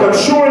went back, and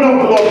sure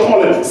enough, the Lord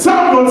called him,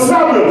 Samuel,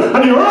 Samuel.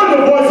 And he heard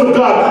the voice of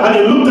God, and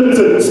he looked at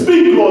him and said,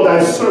 speak, Lord,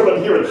 thy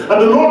servant hear it.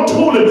 And the Lord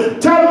told him,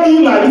 tell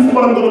Eli, this is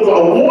what I'm going to do.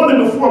 I warned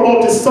him before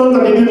about his sons,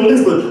 and he didn't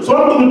listen. So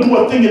I'm going to do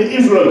a thing in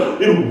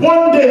Israel. In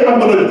one day, I'm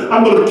going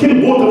to kill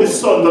both of his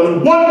sons. And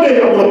in one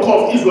day, I'm going to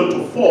cause Israel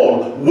to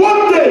fall.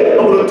 One day,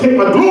 I'm going to take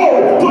my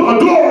glory, put my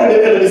glory in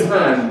the enemy's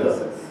hand.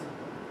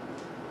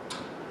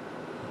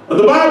 And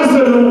the Bible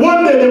said that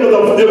one day there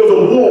was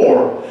a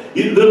war.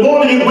 In the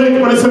morning he wake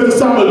up and he said to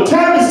Samuel,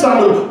 tell me,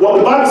 Samuel, what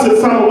the Bible said.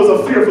 Samuel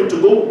was fearful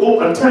to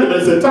go and tell him. And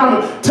he said,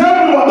 Samuel,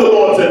 tell me what the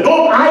Lord said.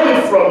 Don't hide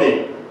it from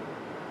me.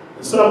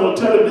 And Samuel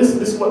tell him, this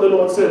is what the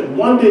Lord said.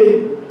 One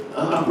day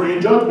I'm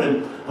bringing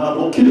judgment. I'm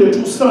going to kill your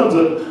two sons,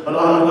 and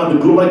my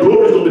glory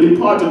is going to be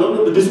departed.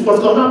 This is what's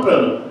going to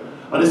happen.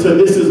 And he said,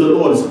 this is the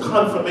Lord. It's a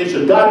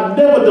confirmation. God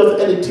never does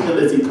anything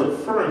unless he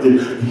confirms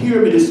it.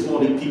 Hear me this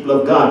morning, people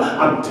of God.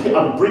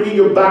 I'm bringing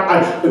you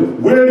back.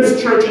 Where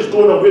this church is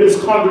going, or where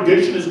this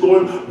congregation is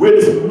going, where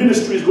this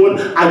ministry is going,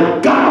 I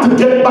got to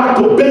get back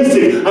to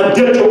basic and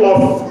get you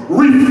off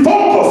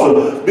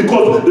refocus,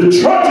 because the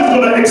church is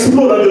going to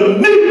explode, and you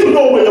need to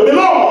know where you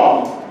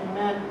belong.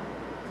 Amen.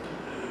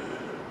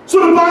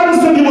 So the Bible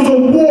said there was a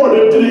war.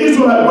 The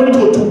Israelites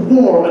went to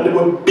war, and they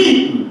were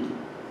beaten.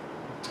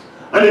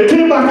 And they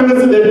came back, and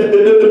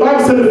the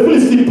Bible said the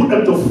Philistines put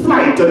them to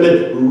flight, and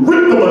they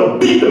ripped them and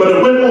beat them, and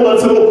they went over and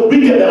said, oh,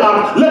 we get the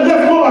ark. Let's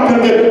go back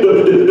and get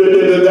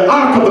the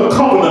ark of the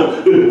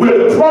covenant,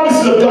 where the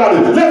promises of God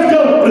is. Let's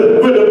go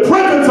where the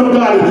presence of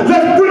God is.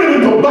 Let's bring it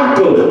into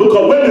battle,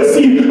 because when they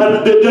see,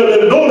 and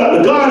they know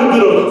that God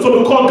is with us. So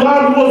because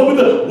God was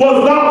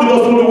not with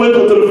us when we went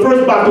into the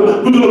first battle,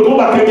 we're going to go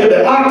back and get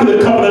the ark of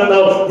the covenant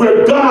now,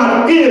 where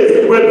God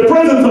is, where the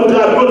presence of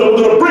God is. We're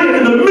going to bring it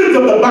in the midst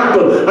of the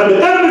battle, and the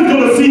enemy's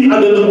going to see, and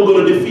then we're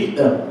going to defeat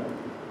them.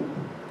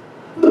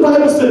 The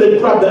Bible said they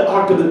grabbed the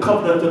ark of the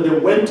covenant, and they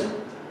went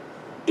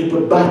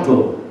into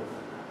battle,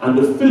 and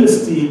the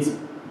Philistines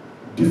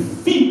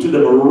defeated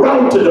them,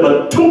 routed them,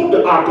 and took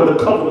the ark of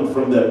the covenant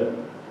from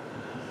them.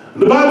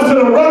 The Bible said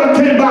a runner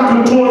came back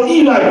and told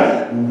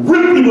Eli,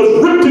 he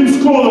was ripped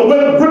his clothes,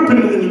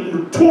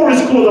 and tore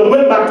his clothes, and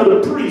went back to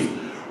the priest,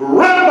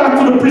 ran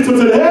back to the priest and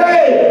said,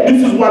 hey,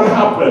 this is what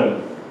happened.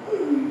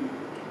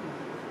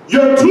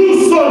 Your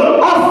two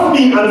sons,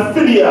 Ophni and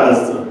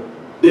Phinehas,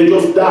 they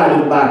just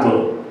died in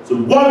battle. So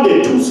one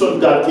day, two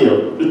sons got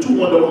killed. The two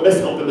ones that were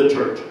messing up in the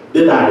church,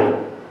 they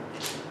died.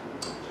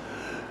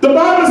 The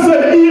Bible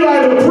said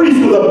Eli the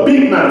priest was a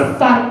big man, a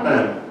fat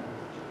man.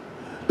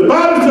 The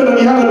Bible said that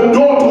he had a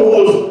daughter who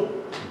was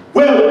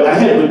well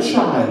ahead with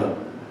child.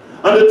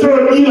 And they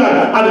told Eli,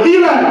 and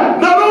Eli,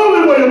 not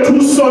only were your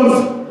two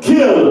sons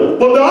killed,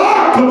 but the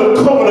ark of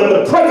the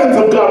covenant, the presence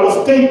of God,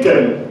 was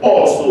taken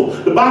also.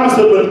 The Bible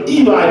said when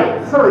Eli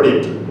heard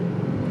it,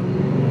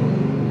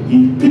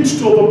 he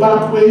pitched over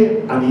back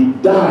way and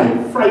he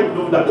died, frightened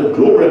knowing that the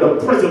glory and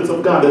the presence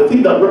of God, the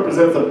thing that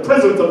represents the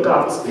presence of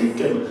God, was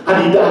taken,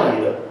 and he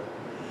died.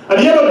 And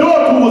he had a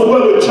daughter who was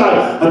well with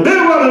child, and they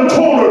ran and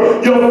told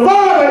her, your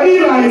father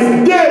Eli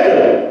is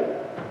dead.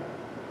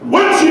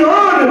 When she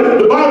heard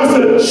it, the Bible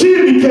said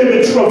she became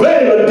in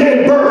travail and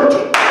gave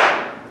birth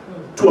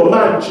to a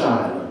man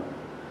child.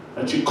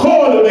 And she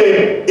called the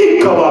name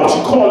Ichabod. Ichabod.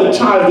 She called the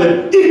child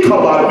then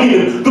Ichabod,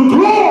 meaning the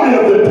glory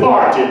of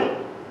departed.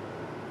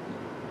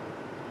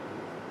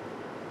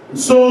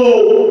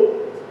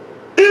 So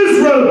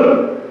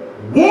Israel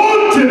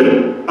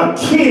wanted a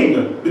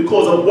king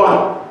because of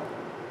what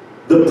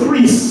the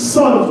priest's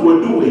sons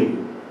were doing.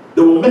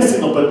 They were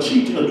messing up and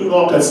cheating and doing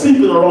all kinds,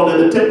 sleeping around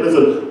in the temple and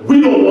said,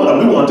 we don't want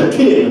him, we want a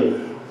king.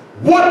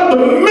 What the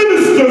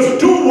ministers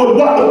do and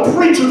what the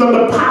preachers and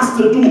the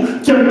pastor do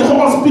can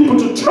cause people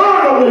to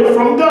turn away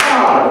from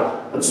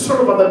God and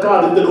serve other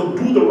God if they don't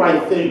do the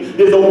right thing.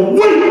 There's a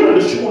weight on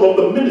the shoulder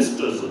of the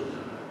ministers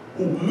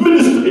who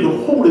minister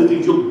in holy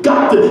things. You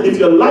got to, if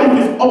your life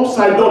is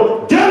upside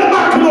down, get it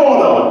back in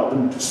order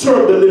and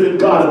serve the living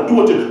God and do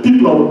what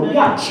people are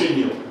watching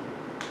you.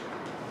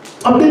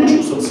 I've been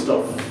through some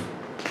stuff.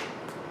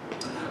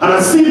 And I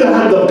see the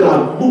hand of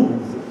God move.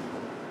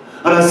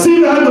 And I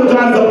see the hand of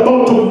God is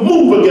about to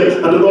move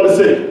again. And the Lord is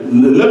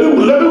saying, let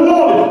me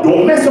warn you,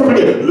 don't mess up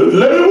again.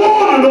 Let me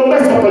warn you, don't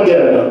mess up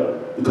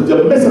again. Because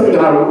you mess up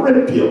again, I'll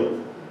rip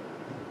you.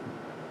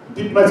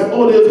 People might say,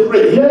 oh, that's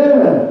great.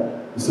 Yeah.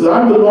 He said,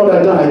 I'm the Lord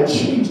thy God, I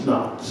change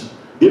not.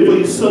 Therefore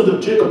you sons of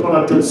Jacob are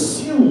not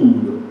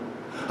consumed.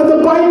 And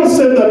the Bible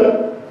said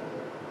that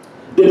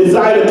they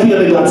desired a king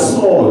and they got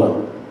Saul.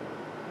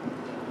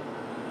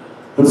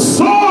 And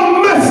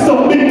Saul messed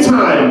up big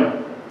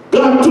time.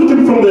 God took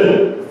him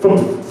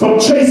from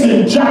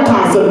chasing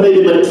jackass and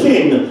made him a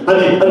king.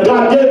 And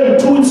God gave him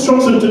 2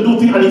 instructions to do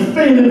things, and he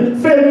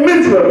failed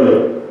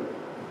miserably.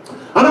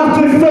 And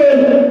after he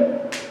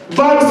failed, the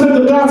Bible said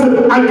that God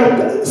said,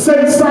 I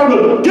sent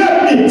Samuel,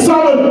 get me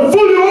Samuel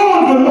fully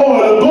armed with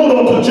oil and go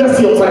down to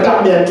Jesse house. I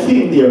got me a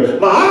king there.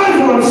 My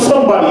eyes were on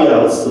somebody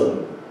else.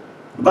 The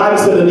Bible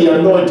said that he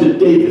anointed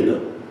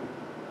David,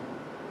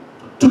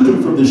 took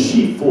him from the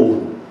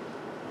sheepfold.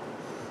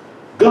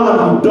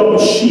 God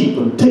dumped sheep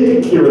and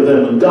taking care of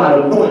them, and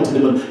God anointed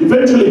him. And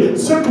eventually,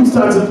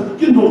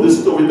 circumstances, you know this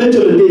story,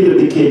 eventually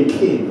David became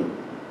king.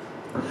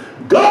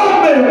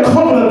 God made a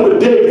covenant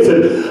with David,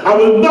 said, I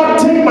will not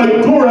take my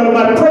glory out of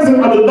my presence,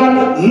 I will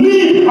not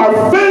leave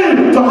or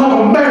fail to have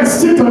a man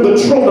sit on the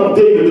throne of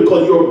David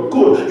because you're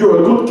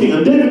a good king.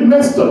 And David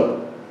messed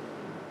up,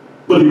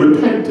 but he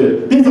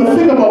repented. There's a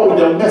thing about when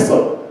you mess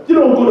up. You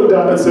don't go to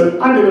God and say,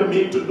 I didn't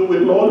mean to do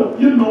it, Lord.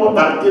 You know I'm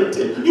not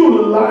guilty.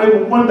 You're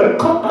lying one that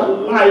cut that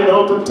line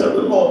out and tell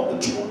the Lord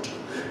the truth.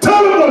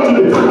 Tell him what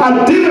to do.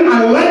 I did it,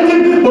 I like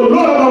it, but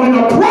Lord, I'm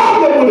having a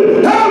problem with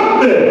it.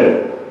 Help me.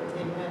 Amen.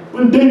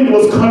 When David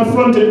was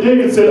confronted,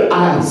 David said,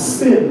 I have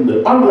sinned.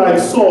 Unlike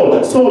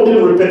Saul. Saul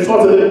didn't repent.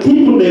 Saul said, the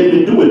people made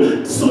me do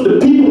it. So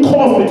the people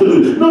caused me to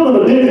do it.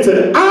 No. David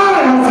said,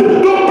 I have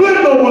sinned. Don't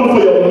blame no one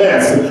for your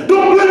mess.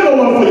 Don't blame no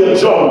one for your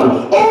junk.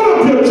 Own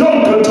up your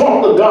junk and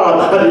talk to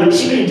God, and He'll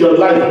change your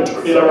life and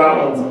turn it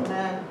around.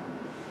 Amen.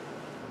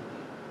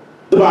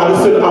 The Bible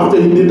said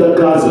after he did that,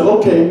 God said,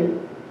 okay,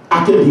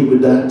 I can deal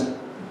with that.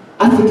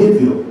 I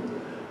forgive you.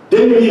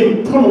 David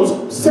even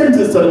pronounced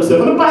sentence to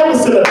himself. And the Bible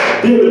said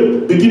that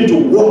David began to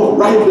walk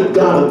right with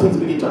God and things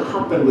begin to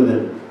happen with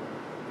him.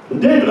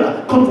 And David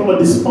come from he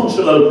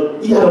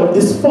had a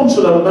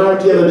dysfunctional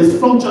marriage, he had a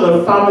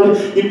dysfunctional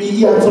family,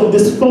 he had some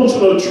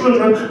dysfunctional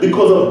children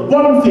because of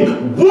one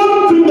thing.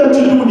 One thing that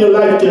you do in your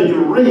life can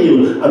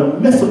derail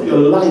and mess up your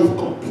life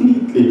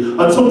completely.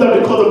 And sometimes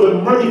because of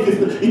the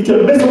mercy, it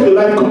can mess up your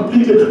life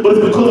completely, but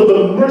it's because of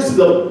the mercies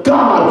of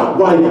God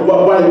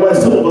why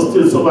some of us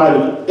still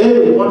surviving.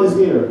 Everyone is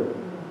here.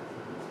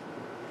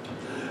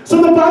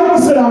 So the Bible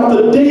said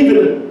after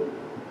David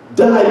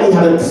died, he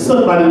had a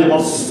son by the name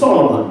of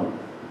Solomon.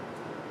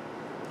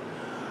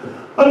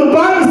 And the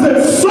Bible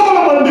said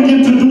Solomon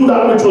began to do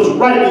that which was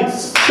right. He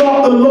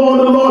sought the Lord,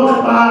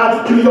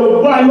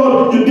 why,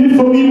 Lord, you did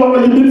for me what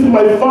you did for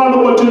my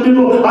father, what you did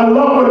for, I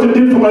love what you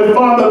did for my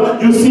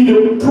father. You see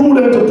the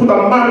prudent to put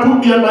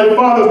me and my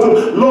father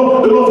to,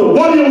 Lord, the Lord said,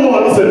 what do you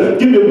want? He said,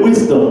 give me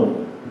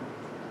wisdom,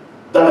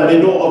 that I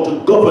may know how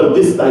to govern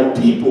this thy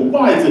people.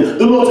 Why is it?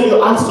 The Lord said,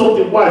 you asked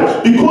something,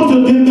 why? Because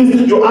you did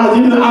this, you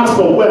didn't ask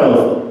for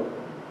wealth.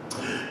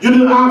 You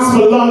didn't ask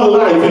for long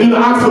life. You didn't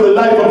ask for the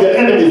life of your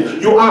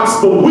enemies. You asked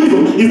for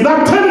wisdom. He's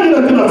not telling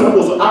you that you're not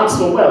supposed to ask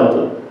for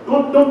wealth.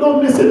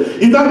 Don't miss it.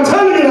 He's not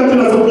telling you that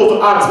you're not supposed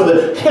to ask for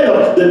the head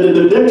of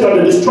the death or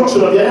the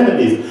destruction of your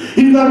enemies.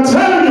 He's not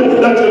telling you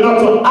that you're not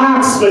to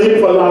ask for him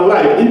for long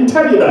life. He didn't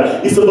tell you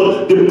that. He said,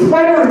 but the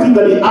primary thing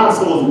that he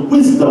asked for was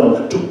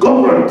wisdom to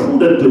govern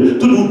prudently, to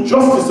do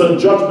justice and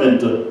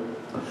judgment.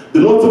 The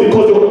Lord said,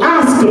 because you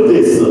ask of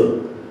this,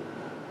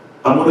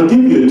 I'm going to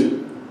give you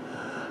it.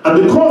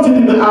 And because you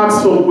didn't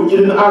ask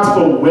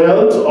for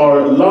wealth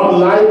or long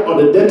life or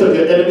the death of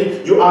your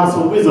enemy, you asked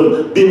for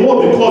wisdom.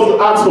 Behold, because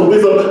you asked for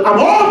wisdom, I'm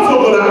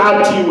also going to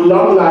add to you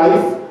long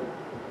life,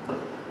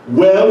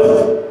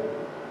 wealth,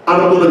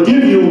 and I'm going to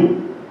give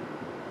you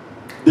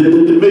the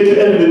make your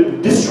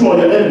enemy,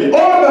 destroy your enemy.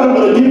 All that I'm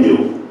going to give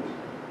you.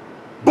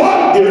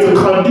 But there's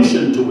a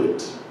condition to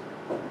it.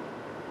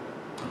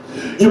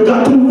 You've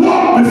got to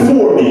walk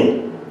before me.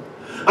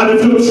 And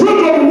if your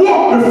children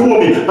walk before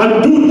me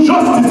and do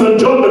justice and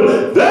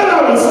judgment. Then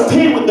I will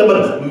stay with them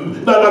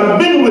and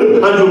mingle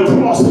with them, and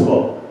you'll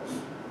prosper.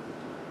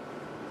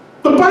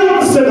 The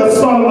Bible said that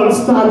Solomon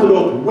started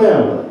out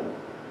well.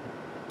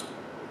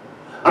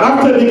 And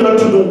after he began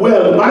to do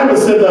well, the Bible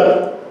said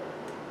that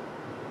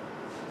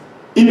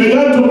he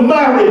began to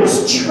marry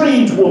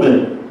strange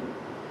women.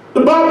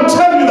 The Bible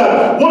tells you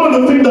that one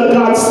of the things that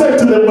God said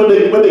to them when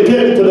they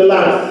came into the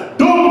land,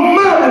 don't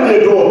marry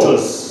their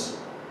daughters.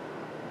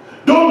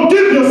 Don't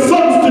give your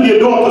sons to their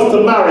daughters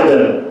to marry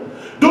them.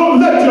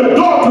 Don't let your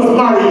daughters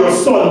marry your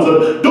sons.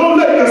 And don't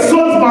let your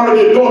sons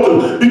marry their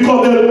daughters,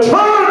 because they'll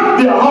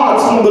turn their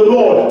hearts from the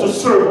Lord to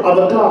serve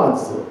other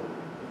gods.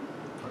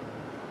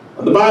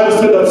 And the Bible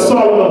said that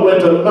Solomon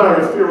went and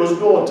married Pharaoh's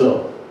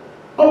daughter.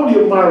 How do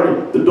you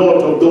marry the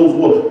daughter of those who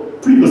were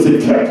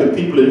previously kept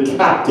people in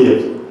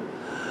captive?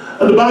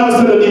 And the Bible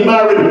said that he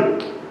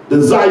married the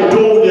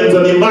Zidonians,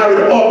 and he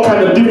married all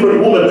kinds of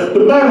different women.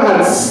 The man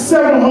had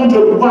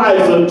 700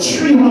 wives and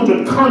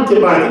 300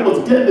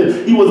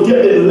 concubines. He was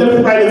getting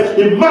left, right.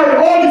 He married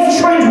all these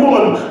strange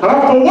women. And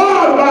after a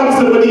while, the Bible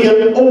said when he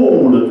get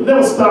old,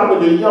 never start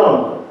when you're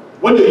young.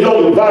 When you're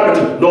young, you're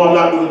vibrant. No, I'm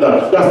not doing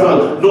that. That's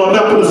not. No, I'm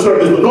not going to serve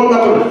this. No, I'm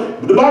not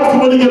going to. The Bible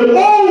said when he get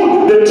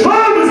old, they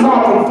turn his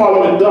heart from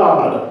following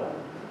God.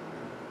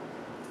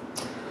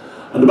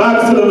 And the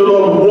Bible said that the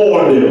Lord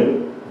warned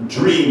him.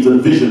 Dreams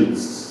and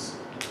visions.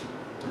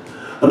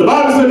 And the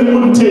Bible said he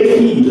wouldn't take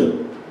heed.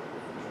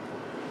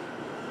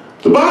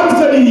 The Bible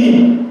said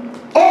he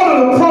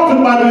ordered a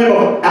prophet by the name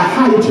of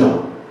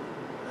Ahijah.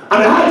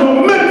 And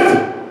Ahijah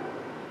met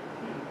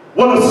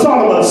one of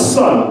Solomon's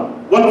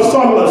son, one of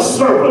Solomon's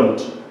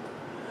servant.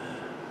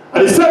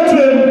 And he said to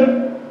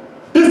him,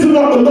 this is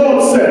what the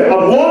Lord said. I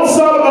want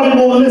Solomon, he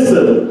won't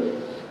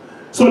listen.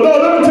 So now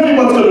let me tell you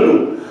what's going to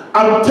do.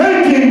 I'm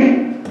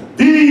taking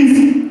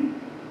these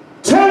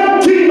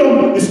 10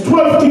 kingdoms, it's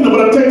 12 kingdoms,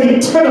 but I'm taking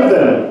 10 of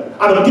them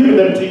and I'm giving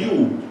them to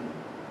you.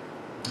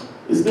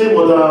 His name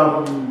was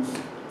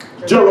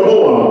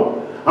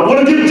Jeroboam. I'm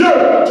going to give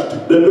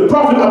the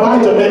prophet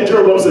Abijah met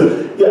Jeroboam and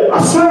said, yeah,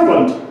 a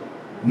servant,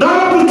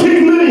 not of the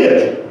king's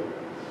lineage.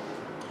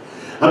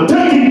 I'm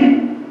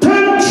taking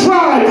 10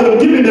 tribes and I'm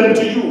giving them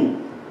to you.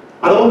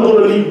 And I'm only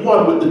going to leave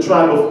one with the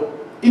tribe of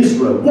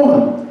Israel.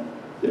 One.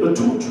 There were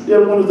two, the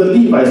other one was the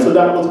Levites, so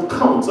that was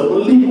count. So I'm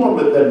going to leave one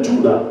with them,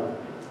 Judah.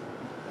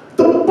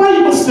 The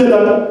Bible said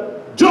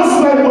that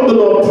just like what the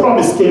Lord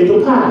promised came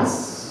to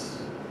pass.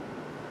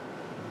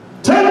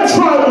 10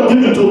 tribes were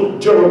given to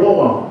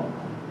Jeroboam.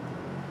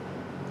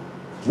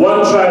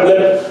 One tribe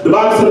left. The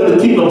Bible said that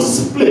the kingdom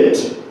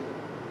split.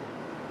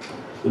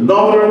 The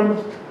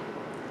northern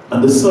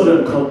and the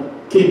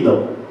southern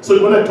kingdom.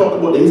 So when I talk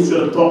about the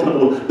history, I'm talking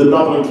about the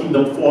northern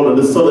kingdom fall and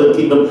the southern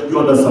kingdom, you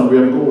understand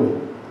where I'm going.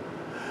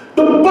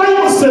 The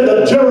Bible said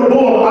that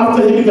Jeroboam,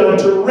 after he began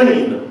to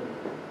reign,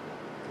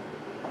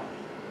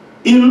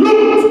 he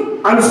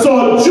looked and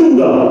saw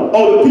Judah,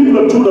 or the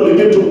people of Judah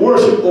begin to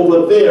worship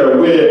over there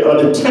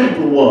where the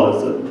temple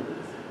was. And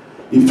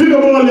he figured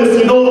more or less,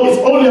 you know, it's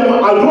only,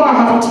 although I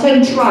have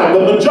 10 tribes,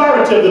 the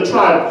majority of the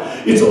tribe,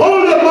 it's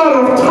only a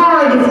matter of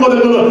time before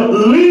they're going to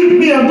leave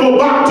me and go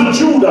back to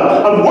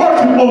Judah and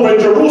worship over in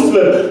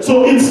Jerusalem.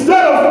 So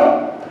instead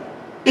of,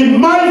 in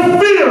my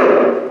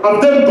fear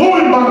of them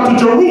going back to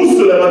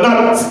Jerusalem and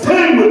not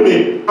staying with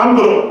me, I'm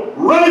going to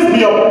raise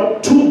me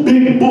up 2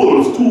 big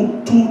bulls,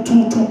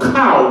 two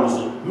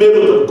cows made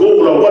out of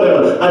gold or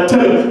whatever, and tell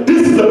them,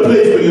 this is the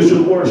place where you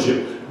should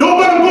worship. Don't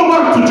let them go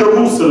back to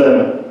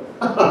Jerusalem.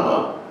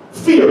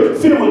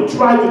 Fear will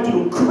drive you to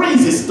do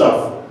crazy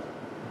stuff.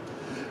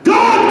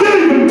 God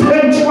gave him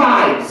 10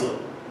 tribes.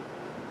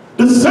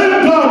 The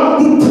same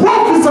God who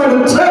prophesied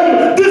and tell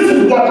you, this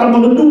is what I'm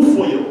going to do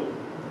for you.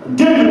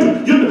 Gave it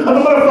to you. As a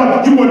matter of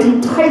fact, you weren't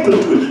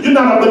entitled to it. You're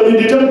not of the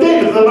lineage of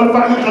David. As a matter of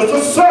fact, you're just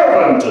a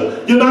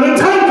servant. You're not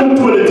entitled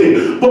to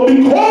anything. But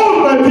because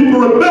my people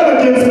rebel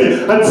against me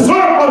and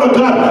serve other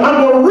gods,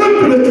 I'm going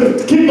to rip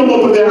the kingdom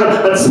over their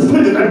hand and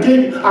split it.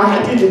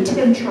 I gave you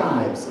 10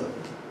 tribes.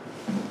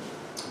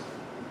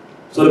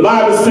 So the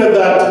Bible said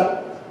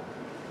that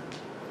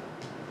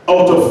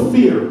out of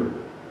fear.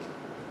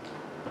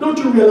 Don't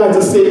you realize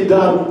the same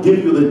God who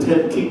gave you the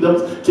 10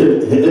 kingdoms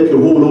can help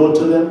you hold on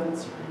to them?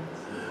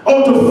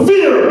 Out of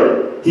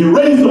fear, he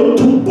raised up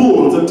 2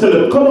 bulls and tell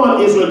them, come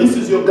on Israel, this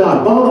is your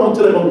God. Bow down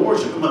to them and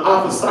worship him and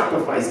offer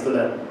sacrifice to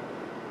them.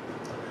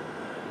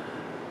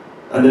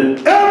 And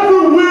then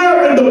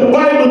everywhere in the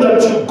Bible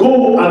that you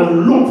go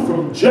and look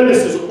from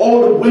Genesis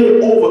all the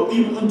way over,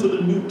 even into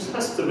the New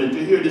Testament,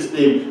 you hear this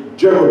name,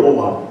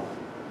 Jeroboam.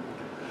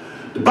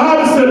 The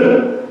Bible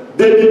said,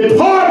 they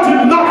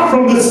departed not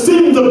from the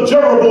sins of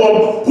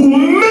Jeroboam,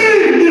 who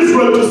made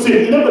Israel to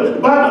sin. The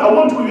Bible, I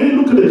want to really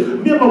look at it.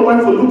 Me and my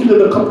wife were looking at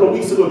it a couple of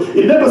weeks ago.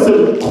 It never said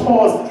who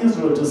caused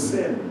Israel to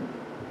sin.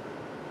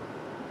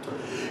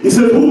 It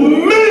said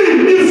who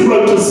made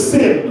Israel to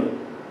sin.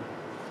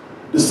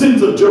 The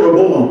sins of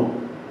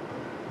Jeroboam.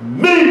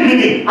 Made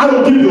meaning, I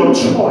don't give you a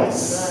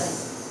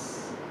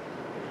choice.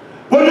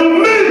 When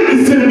you made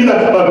me sin, meaning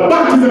my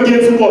back is is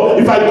against the wall.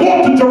 If I go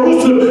up to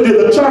Jerusalem,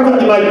 there's a chance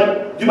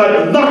that you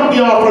might knock me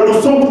off or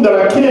do something that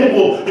I can't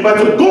go. You might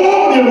say,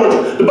 go on there,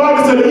 Lord. The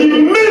Bible said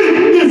he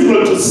made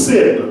Israel to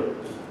sin.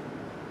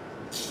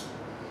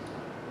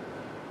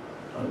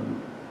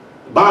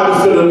 The Bible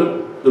said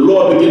that the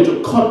Lord began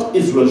to cut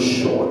Israel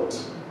short.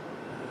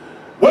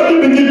 When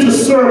you begin to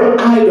serve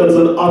idols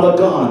and other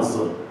gods,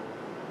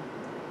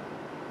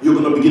 you're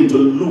going to begin to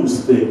lose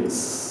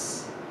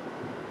things.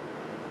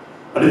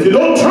 And if you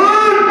don't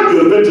turn,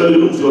 you'll eventually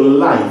lose your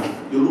life.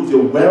 You'll lose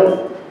your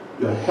wealth,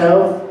 your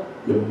health,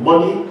 your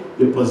money,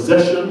 your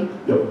possession,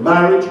 your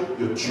marriage,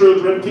 your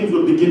children. Things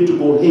will begin to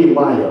go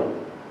haywire.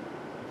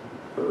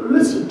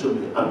 Listen to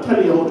me. I'm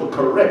telling you how to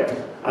correct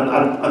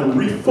and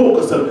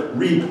refocus and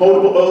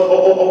refocus,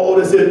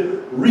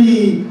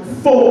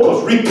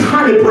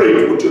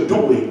 recalibrate what you're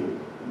doing.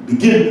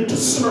 Begin to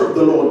serve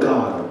the Lord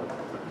God.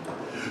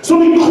 So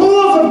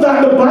because of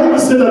that, the Bible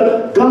said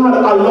that God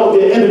allowed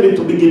the enemy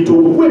to begin to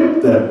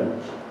whip them.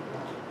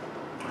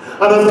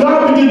 And as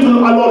God began to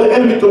allow the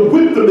enemy to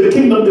whip them, the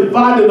kingdom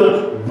divided.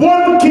 And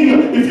one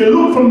kingdom, if you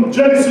look from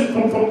Genesis,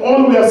 from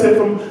all the way, I said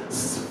from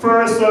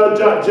first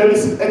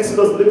Genesis,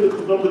 Exodus,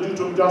 Leviticus, Numbers,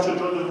 Deuteronomy, Joshua,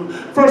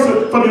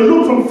 first, from you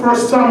look from 1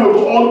 Samuel,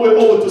 go all the way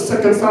over to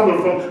 2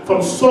 Samuel,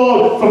 from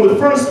Saul, from the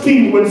first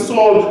king when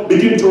Saul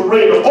began to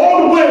reign,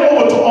 all the way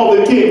over to all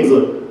the kings.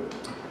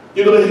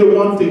 You're going to hear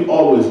one thing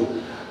always.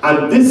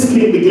 And this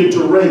king began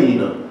to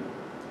reign.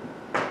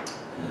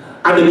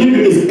 And they give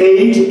you his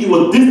age. He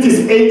was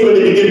this age when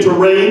he began to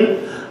reign.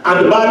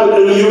 And the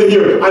Bible, you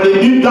hear, and he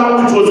did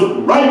that which was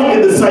right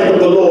in the sight of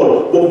the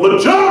Lord. But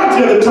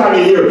majority of the time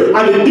you hear,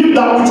 and he did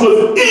that which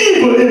was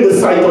evil in the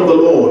sight of the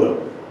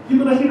Lord.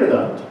 You're going to hear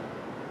that.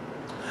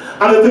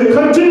 And as they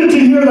continue to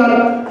hear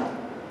that,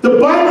 the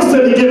Bible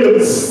said he gave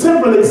them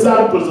several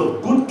examples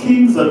of good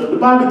kings. And the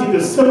Bible gives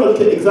you several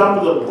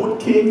examples of good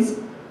kings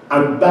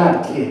and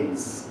bad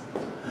kings.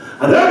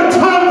 And every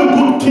time the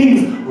good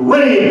kings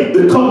reign,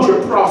 the country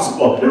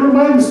prospered. It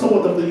reminds me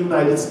somewhat of the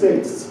United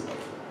States.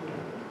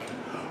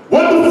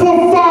 When the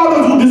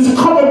forefathers who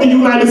discovered the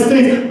United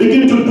States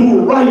began to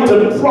do right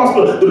and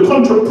prosper, the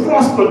country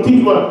prospered,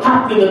 things were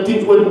happening and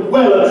things went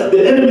well.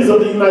 The enemies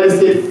of the United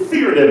States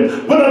feared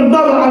them. When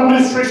another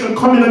administration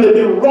come in and they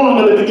do wrong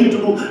and they begin to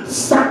do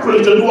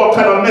sacrilege and do all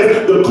kind of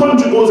mess, the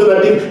country goes in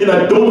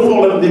a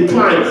downfall and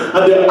decline.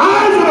 And their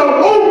eyes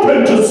are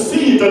open to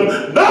see it.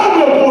 And now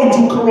we are going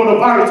through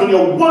coronavirus and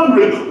you're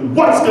wondering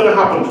what's going to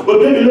happen.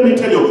 But baby, let me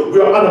tell you, we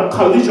are on a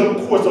collision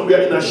course and we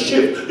are in a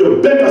shift.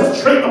 You better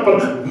straighten up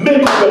and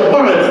make up your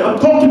mind. I'm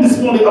talking this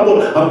morning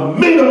about a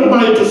made-up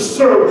mind to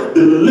serve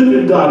the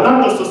living God.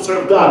 Not just to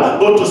serve God,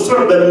 but to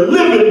serve the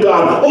living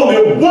God.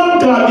 Only one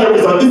God there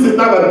is, and this is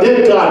not a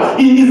dead God.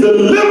 He is the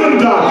living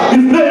God.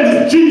 His name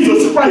is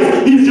Jesus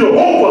Christ. He's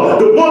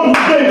Jehovah, the one who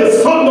made the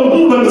sun, the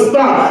moon, and the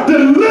star. The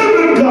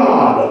living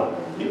God.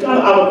 You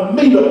gotta have a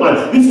made-up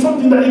mind. It's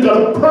something that you got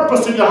a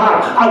purpose in your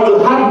heart. I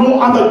will have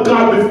no other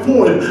God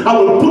before him. I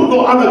will put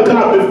no other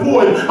God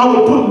before him. I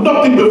will put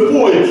nothing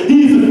before him.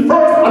 He is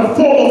first and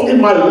foremost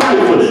in my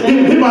life.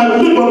 In him I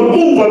live and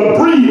move and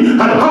breathe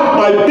and have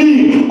my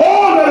being.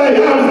 All that I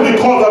have is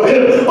because of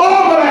him.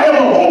 All that I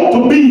ever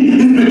hope to be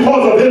is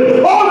because of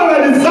him. All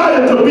that I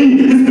desire to be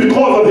is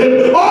because of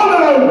him. All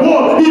that I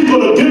want, he's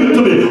going to give it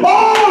to me.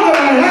 All that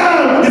I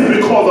have is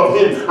because of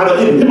him. And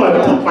in him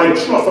I put my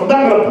trust. I'm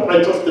not going to put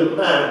my trust in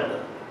man.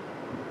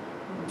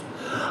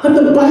 And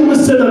the Bible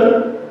said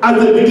that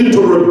as they begin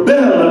to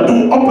rebel and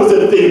do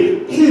opposite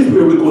things, here's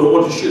where we're going. I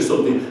want to share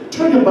something.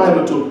 Turn your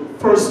Bible to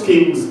 2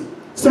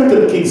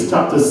 Kings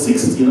chapter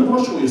 16. I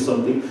want to show you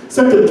something.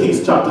 2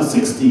 Kings chapter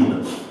 16.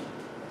 And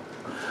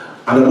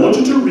I want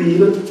you to read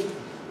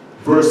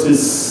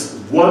verses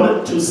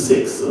 1 to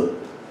 6.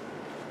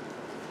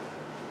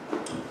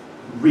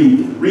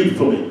 Read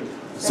for me.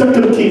 2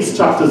 Kings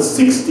chapter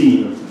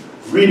 16,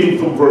 reading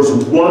from verse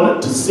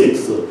 1 to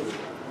 6.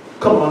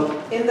 Come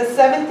on. In the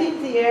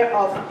 17th year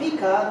of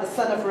Pekah, the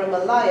son of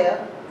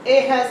Remaliah,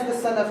 Ahaz the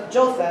son of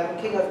Jotham,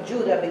 king of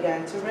Judah,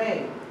 began to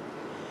reign.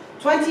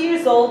 20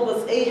 years old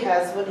was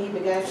Ahaz when he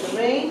began to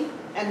reign,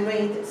 and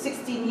reigned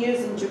 16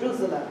 years in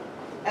Jerusalem,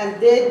 and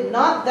did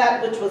not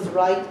that which was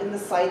right in the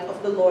sight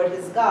of the Lord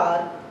his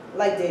God,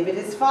 like David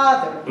his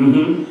father.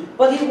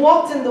 But he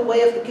walked in the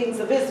way of the kings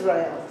of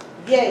Israel,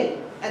 yea,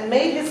 and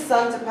made his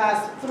son to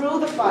pass through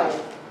the fire,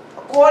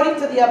 according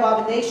to the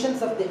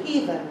abominations of the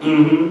heathen,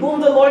 whom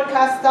the Lord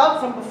cast out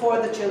from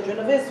before the children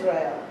of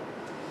Israel.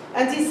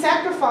 And he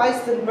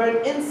sacrificed and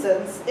burnt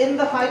incense in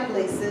the high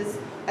places,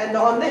 and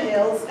on the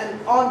hills,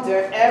 and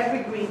under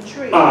every green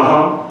tree.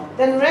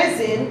 Then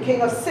Rezin,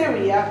 king of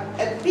Syria,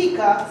 and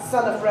Pekah,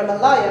 son of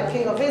Remaliah,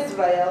 king of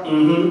Israel,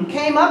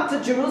 came up to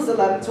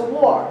Jerusalem to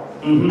war.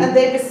 And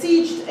they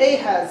besieged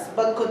Ahaz,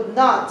 but could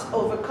not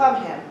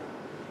overcome him.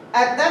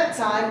 At that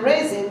time,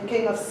 Rezin,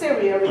 king of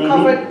Syria,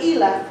 recovered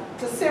Elath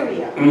to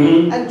Syria,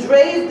 and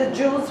drave the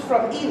Jews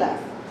from Elath.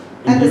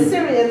 And the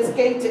Syrians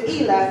came to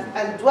Elath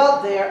and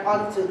dwelt there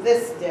unto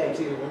this day.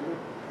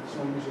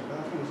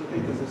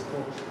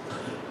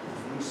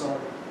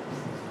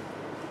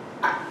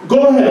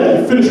 Go ahead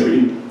and finish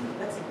reading.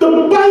 Let's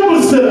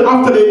Bible said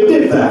after they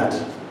did that,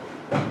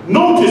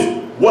 notice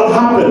what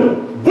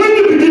happened. When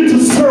you begin to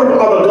serve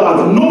other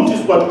gods,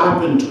 notice what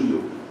happened to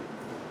you.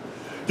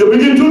 You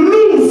begin to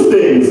lose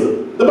things.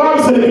 The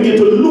Bible said they begin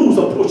to lose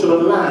a portion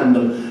of land.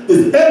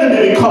 His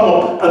enemy come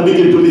up and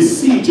begin to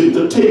besiege him,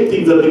 to take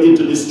things and begin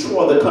to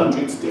destroy the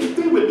country.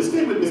 Stay with me,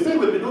 stay with me, stay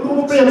with me.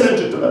 Don't pay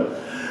attention to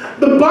that.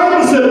 The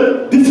Bible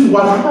said this is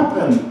what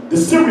happened. The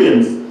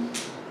Syrians,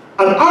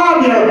 an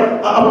army,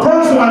 a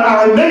person,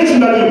 a nation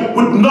that you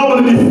would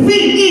normally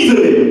defeat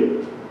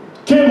easily,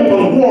 came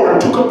upon war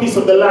and took a piece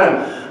of the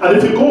land. And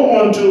if you go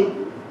on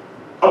to,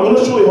 I'm going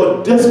to show you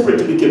how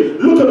desperate it became.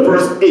 Look at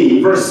verse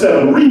 8, verse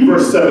 7. Read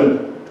verse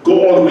 7.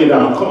 Go all the way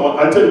down. Come on,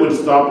 I'll tell you when to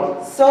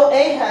stop. So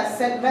Ahaz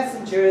sent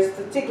messengers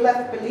to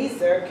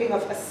Tiglath-Pileser, king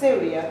of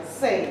Assyria,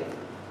 saying,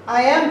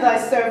 I am thy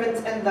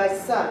servant and thy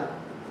son.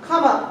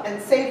 Come up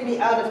and save me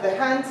out of the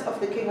hands of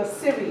the king of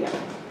Syria,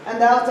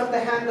 and out of the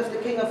hand of the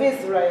king of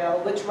Israel,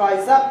 which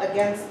rise up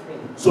against me.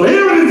 So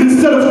here it is,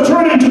 instead of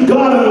turning to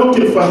God and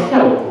looking for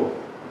help,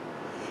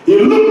 he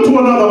looked to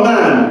another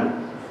man.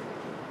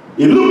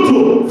 He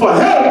looked for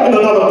help in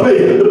another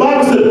place. The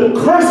Bible said,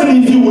 cursed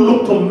is you who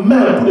look to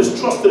man, put his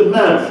trust in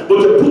man, but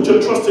you put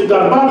your trust in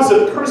God. The Bible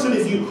said, cursed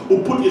is you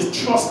who put his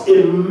trust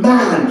in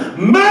man.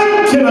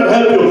 Man cannot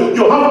help you.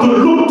 You have to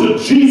look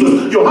to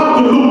Jesus. You have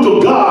to look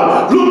to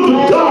God. Look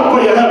to God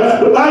for your help.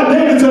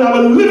 David said, I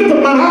will lift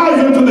up my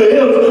eyes into the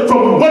hills,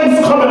 from whence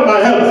cometh my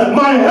help.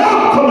 My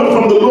help cometh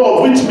from the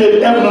Lord, which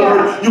made heaven and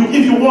earth.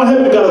 If you want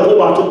help, you got to go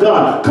back to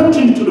God.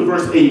 Continue to the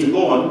verse 8.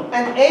 Go on.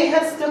 And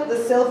Ahaz took the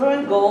silver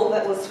and gold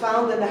that was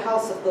found in the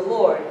house of the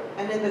Lord,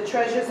 and in the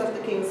treasures of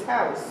the king's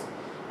house,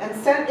 and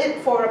sent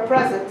it for a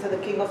present to the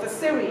king of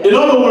Assyria. In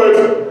other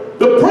words,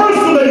 the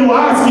person that you're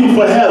asking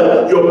for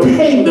help, you're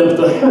paying them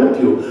to help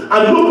you.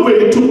 And look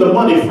where he took the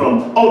money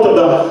from. Out of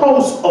the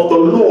house of the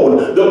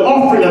Lord, the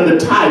offering and the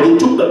tithe. He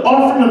took the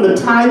offering and the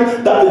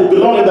tithe that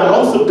belonged in the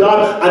house of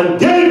God and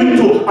gave it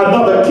to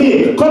another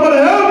king. Come and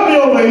help me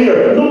over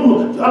here.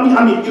 No.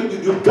 I mean,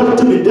 you've got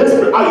to be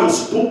desperate. Are you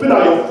stupid?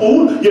 Are you a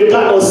fool? You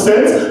got no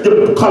sense.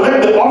 You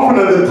collect the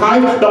offering and the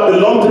tithe that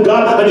belong to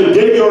God, and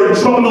you're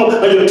in trouble,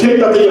 and you take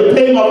that and you're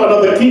paying off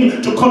another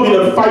king to come in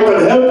and fight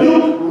and help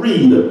you?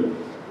 Read.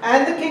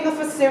 And the king of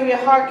Assyria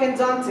hearkened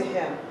unto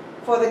him,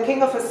 for the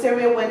king of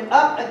Assyria went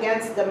up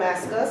against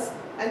Damascus,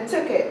 and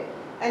took it,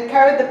 and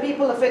carried the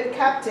people of it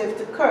captive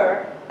to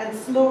Kir, and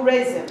slew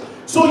Rezin.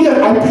 So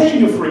yeah, I paid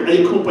you for it, and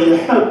you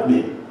helped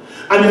me.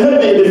 And you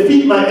helped me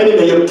defeat my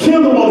enemy. You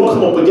killed the one who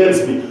come up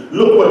against me.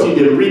 Look what he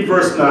did. Read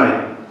verse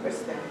 9.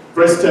 Verse 10.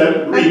 Verse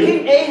 10. Read. And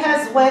King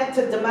Ahaz went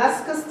to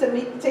Damascus to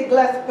meet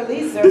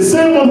Tiglath-Pileser. The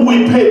same one who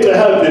we paid to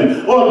help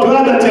him. Oh,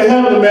 glad that you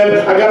helped me,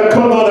 man. I got to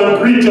come on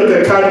and greet you.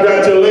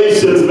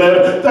 Congratulations,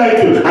 man.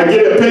 Thank you. I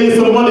get to pay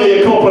some money and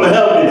you come up and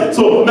help me.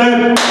 So,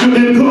 man, you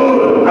did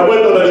good. I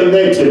went on and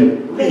met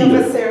him. King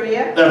of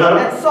Assyria,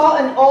 and saw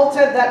an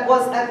altar that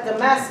was at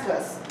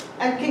Damascus.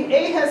 And King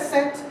Ahaz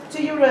sent to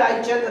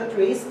Urijah the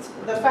priest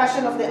the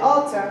fashion of the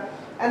altar,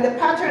 and the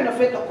pattern of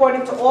it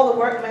according to all the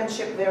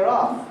workmanship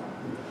thereof.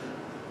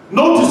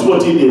 Notice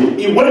what he did.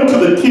 He went to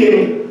the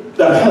king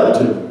that helped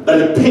him,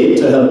 that he paid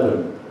to help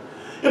him.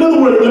 In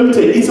other words, let me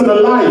tell you, it's an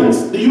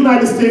alliance. The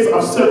United States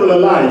have several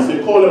alliances.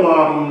 They call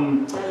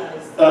them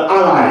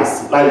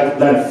allies.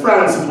 Like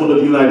France is one of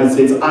the United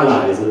States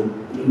allies. And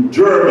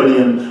Germany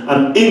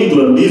and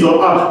England, these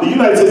are the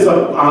United States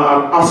and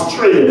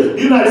Australia,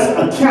 the United States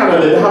and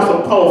Canada. They have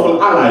some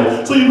powerful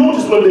allies. So you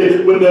notice when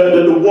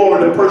the war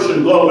in the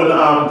Persian Gulf, when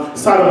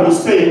Saddam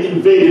Hussein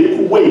invaded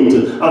Kuwait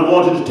and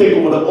wanted to take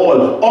over the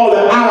oil, all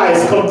the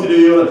allies come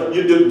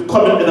to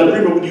come in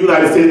agreement with the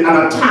United States and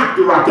attack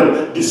Iraq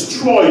and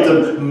destroy it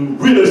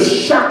and really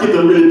shock it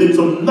and really did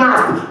some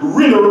nasty,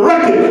 really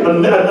wreck it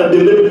and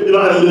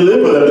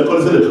deliver them,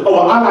 because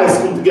our allies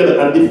come together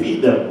and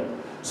defeat them.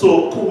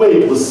 So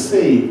Kuwait was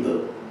saved.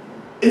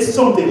 It's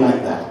something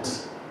like that.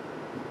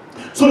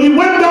 So he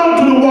went down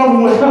to the one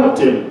who helped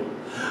him.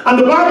 And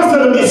the Bible said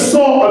that he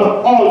saw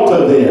an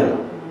altar there.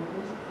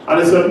 And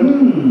he said,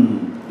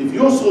 if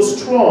you're so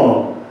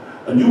strong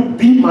and you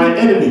beat my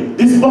enemy,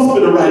 this must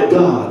be the right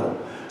God.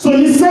 So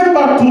he sent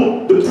back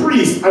to the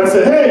priest and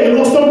said, hey, you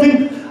know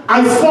something?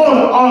 I saw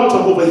an altar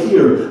over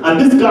here, and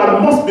this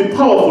God must be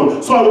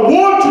powerful. So I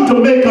want you to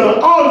make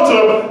an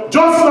altar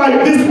just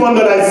like this one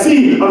that I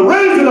see, and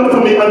raise it up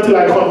for me until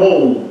I come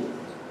home.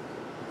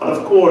 And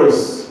of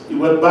course, he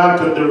went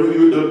back, and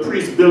the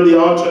priest built the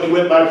altar, and he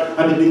went back,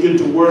 and he began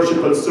to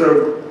worship and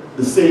serve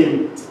the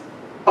same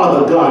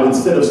other God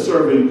instead of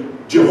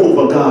serving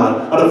Jehovah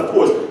God. And of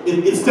course,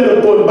 instead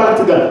of going back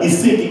to God, he's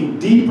sinking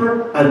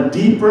deeper and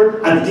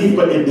deeper and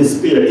deeper in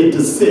despair,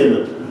 into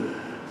sin.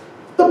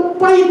 The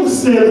Bible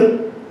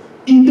said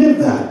he did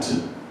that.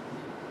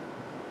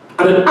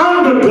 And it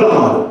angered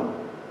God.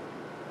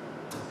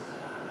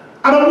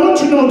 And I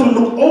want you now to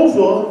look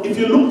over, if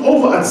you look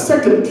over at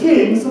 2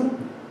 Kings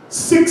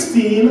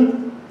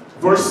 16,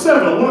 verse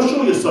 7. I want to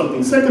show you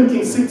something. 2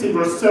 Kings 16,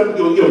 verse 7.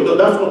 Go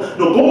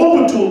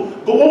over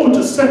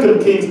to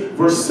 2 Kings,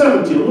 verse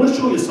 17. I want to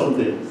show you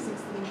something. 16,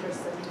 verse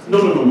 17.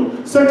 No.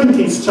 2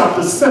 Kings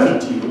chapter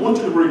 17. I want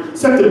you to read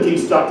 2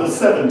 Kings chapter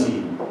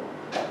 17.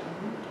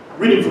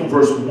 Reading from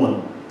verse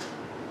 1.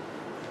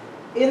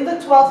 In the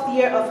 12th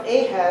year of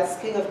Ahaz,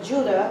 king of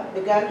Judah,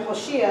 began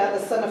Hoshea, the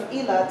son of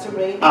Elah, to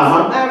reign in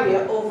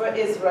Samaria over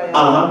Israel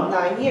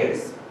 9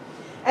 years.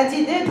 And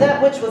he did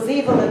that which was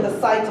evil in the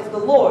sight of the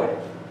Lord,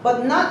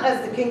 but not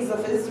as the kings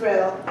of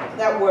Israel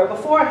that were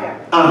before him.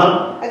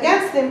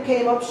 Against him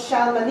came up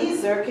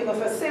Shalmaneser, king of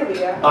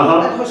Assyria,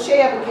 and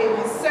Hoshea became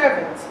his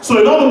servant.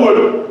 So in other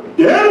words,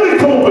 the enemy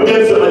came up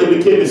against him and he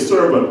became his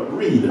servant.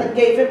 Read. And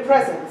gave him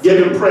presents.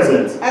 Gave him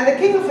presents. And the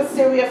king of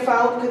Assyria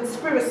found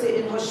conspiracy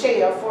in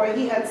Hoshea, for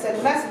he had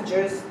sent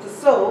messengers to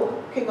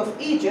So, king of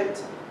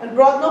Egypt, and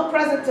brought no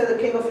present to the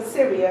king of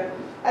Assyria,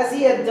 as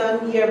he had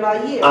done year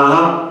by year.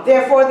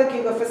 Therefore the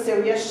king of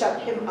Assyria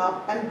shut him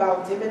up and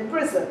bound him in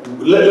prison.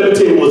 Let me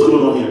tell you what's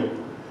going on here.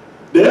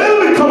 The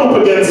enemy come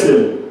up against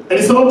him, and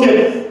he said,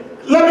 okay,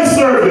 let me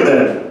serve you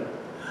then.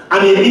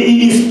 And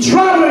he's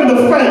traveling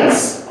the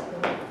fence.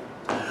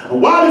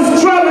 And while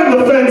he's traveling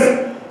the fence,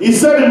 he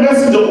sent a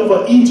messenger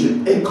over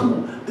Egypt. Hey, come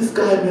on, this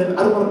guy, man,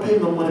 I don't want to pay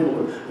no money,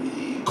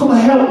 but come and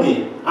help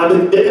me.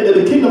 And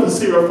the king of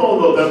Assyria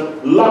found out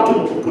that, locked him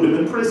up and put him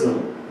in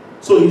prison.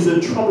 So he's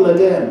in trouble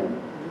again.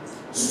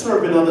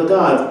 Serving other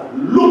gods,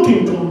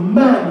 looking to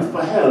man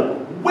for help.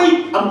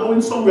 Wait, I'm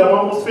going somewhere, I'm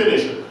almost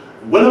finished.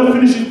 When I'm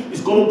finished, it's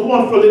going to go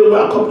on for a little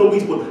while, a couple of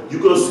weeks, but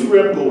you're going to see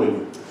where I'm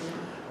going.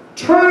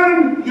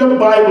 Turn your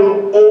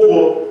Bible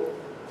over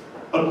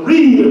and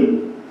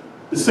read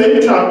the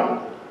same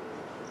chapter,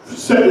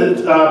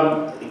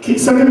 2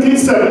 Kings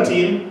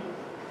 17.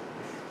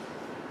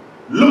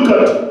 Look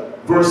at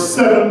verse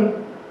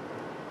 7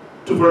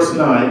 to verse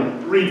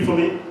 9. Read for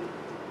me.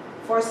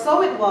 For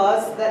so it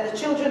was that the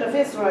children of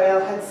Israel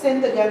had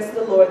sinned against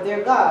the Lord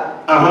their God,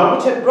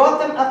 which had brought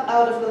them up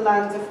out of the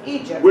land of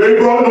Egypt. Where he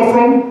brought them up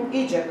from?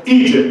 Egypt.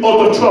 Egypt,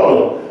 out of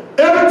trouble.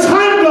 Every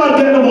time God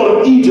get them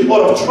out of Egypt,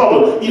 out of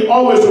trouble, he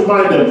always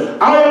reminds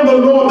them, I am the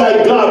Lord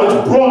thy God,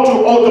 which brought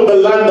you out of the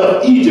land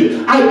of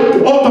Egypt, out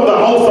of the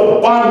house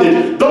of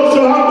bondage. Thou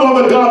shalt have no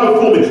other God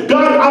before me.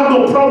 God has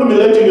no problem in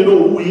letting you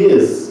know who he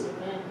is.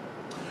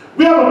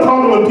 We have a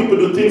problem when people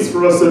do things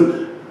for us and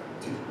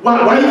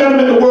why you gotta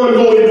make the world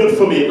know you do it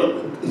for me?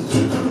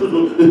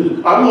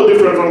 I'm no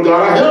different from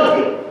God. I help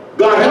you.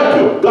 God help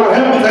you. God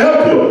help me to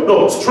help you.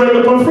 No, straight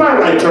up and flat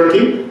right,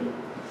 turkey.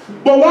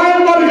 But why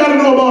everybody gotta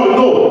know about it?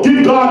 No,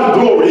 give God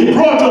the glory. He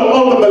brought you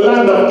out of the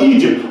land of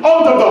Egypt,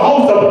 out of the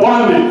house of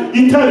bondage.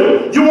 He tell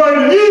you, you were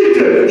in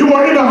Egypt, you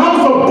were in the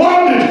house of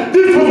bondage.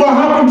 This was what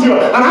happened to you.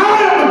 And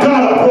I am the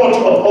God that brought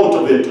you up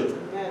out of it.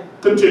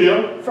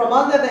 Continue. From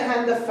under the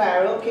hand of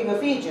Pharaoh, king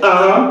of Egypt,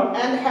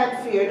 and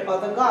had feared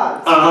other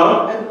gods,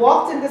 and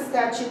walked in the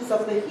statutes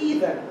of the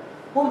heathen,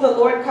 whom the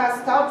Lord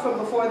cast out from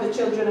before the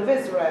children of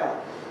Israel,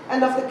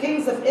 and of the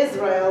kings of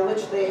Israel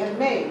which they had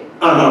made.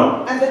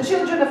 And the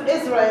children of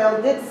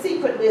Israel did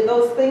secretly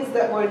those things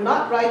that were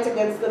not right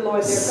against the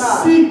Lord their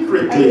God.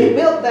 Secretly. And they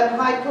built them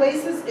high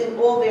places in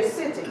all their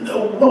cities,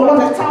 from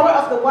the tower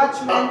of the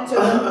watchman to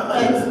the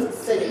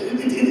fenced city.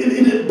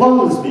 It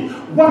bothers me.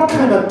 What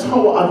kind of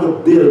tower have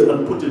you built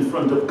and put in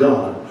front of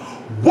God?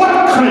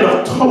 What kind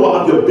of tower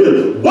have you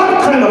built?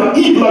 What kind of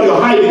evil are you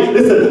hiding?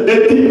 Listen,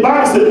 the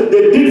Bible said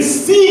they did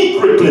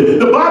secretly.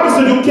 The Bible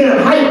said you can't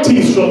hide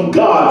things from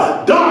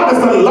God.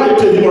 Darkness and light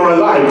to him are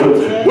alike.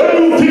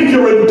 When you think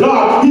you're in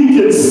dark, he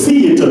can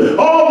see it.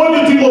 Oh, when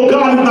you think, oh,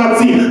 God is not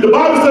seen. The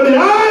Bible said the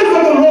eyes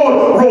of the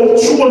Lord roll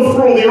through and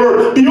through the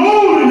earth,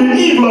 beholding the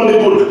evil and the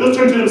good. Just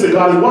turn to him and say,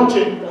 God is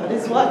watching. God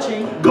is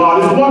watching.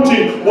 God is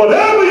watching.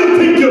 Whatever you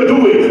think you're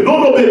doing,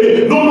 no,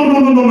 baby.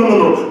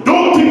 No.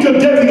 Don't think you're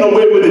getting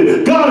away with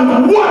it. God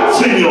is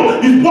watching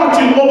you. He's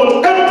watching how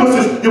much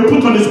emphasis you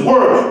put on his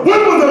word. When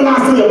was the last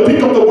time you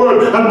pick up the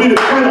word and be in a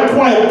kind of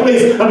quiet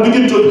place and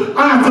begin to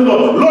ask the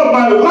Lord, Lord,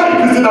 my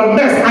life is in a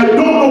mess. I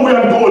don't know where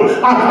I'm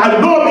going. I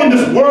know I'm in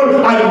this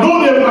world. I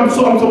know that I'm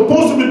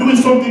supposed to be doing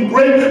something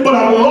great, but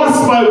I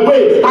lost my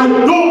way. I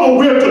don't know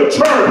where to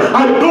turn.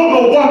 I don't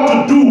know what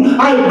to do.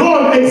 I know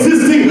I'm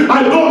existing.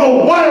 I don't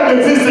know why I'm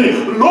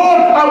existing.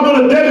 Lord, I'm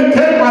going to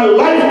dedicate my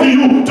life to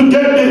you to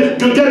get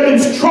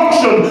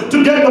instruction,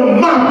 to get the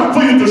map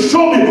for you to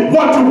show me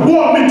what you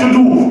want me to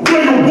do,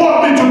 where you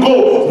want me to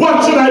go,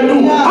 what should I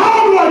do,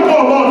 how do I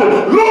go about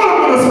it? Lord,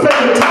 I'm going to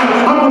spend the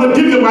time, I'm going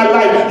to give you my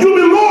life. You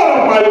be Lord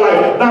of my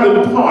life, not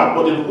in part,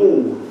 but in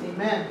whole.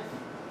 Amen.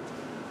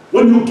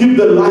 When you give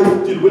your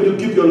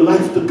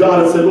life to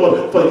God and say,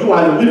 Lord, for you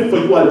I live, for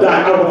you I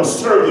die, I want to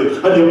serve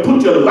you, and you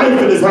put your life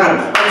in his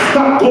hand and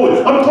stop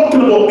going. I'm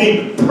talking about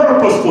being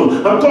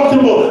purposeful. I'm talking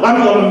about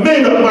having a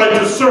made up mind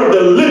to serve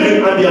the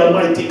living and the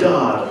Almighty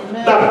God.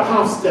 Amen. Not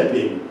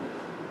half-stepping.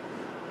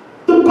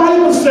 The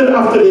Bible said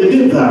after they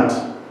did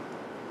that,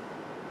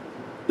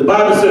 the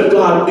Bible said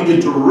God began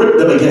to rip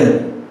them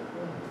again.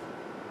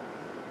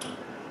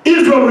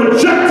 Israel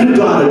rejected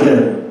God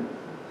again.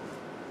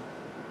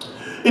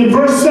 In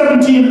verse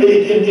 17,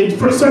 in 2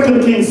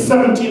 Kings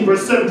 17,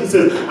 verse 17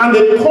 says, and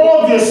they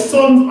called their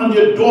sons and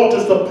their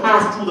daughters to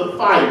pass through the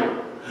fire,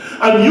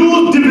 and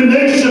used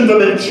divinations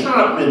and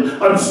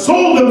enchantment, and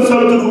sold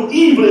themselves to do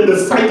evil in the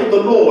sight of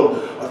the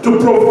Lord, to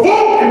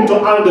provoke him to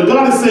anger.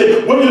 God is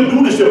saying, when you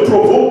do this, you're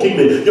provoking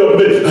me. You're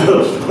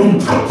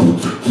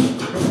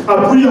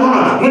I breathe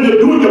hard. When you're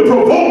doing, you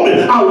provoke me.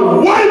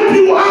 I'll wipe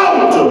you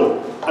out.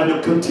 And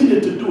you continue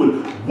to do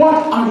it. What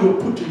are you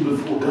putting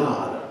before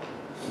God?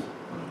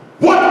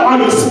 What are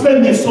you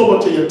spending so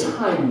much of your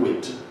time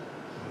with?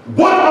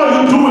 What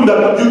are you doing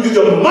that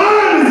your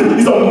mind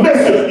is a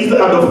mess? Is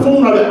on the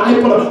phone or the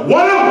iPod?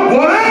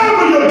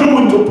 Whatever you're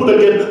doing to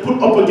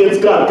put up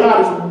against God,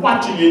 God is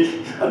watching you.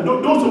 And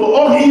those who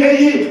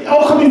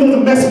how come he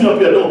doesn't mess me up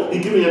here? No,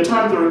 he's giving you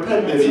time to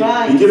repent, baby.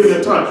 Right. He's giving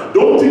you time.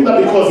 Don't think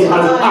that because he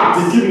has an act,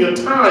 he's giving you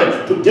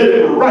time to get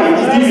it right.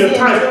 He's giving you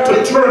time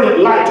to turn your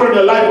life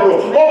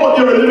around. Oh, but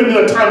you're living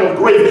in a time of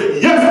grace.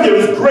 Yes, there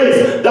is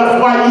grace.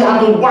 That's why he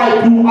hasn't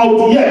wiped you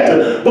out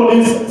yet. But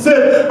he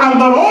said, I'm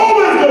not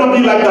always going to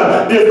be like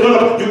that.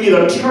 You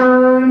either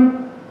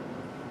turn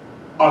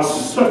or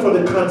suffer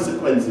the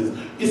consequences.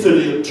 He said,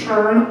 you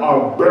turn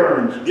or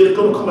burn. There's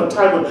going to come a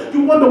time when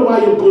you wonder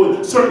why you're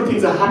going. Certain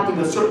things are happening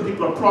and certain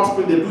people are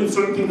prospering. They're doing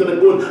certain things that are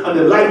good and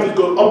their life is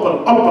going up and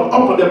up and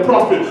up and they're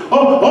prospering.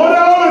 Oh,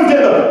 they're always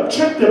there.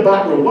 Check their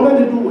background. What are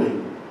they doing?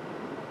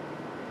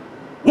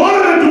 What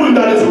are they doing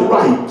that is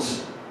right?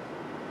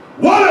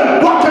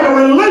 What kind of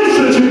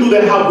relationship do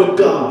they have with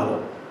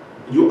God?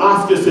 You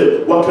ask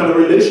yourself, what kind of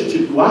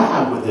relationship do I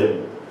have with him?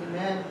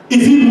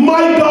 Is he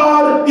my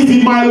God? Is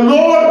he my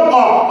Lord? Or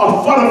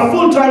on a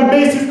full-time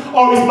basis?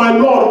 Or is my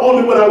Lord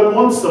only when I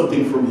want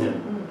something from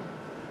him?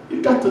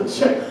 You've got to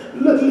check.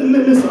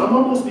 Listen, I'm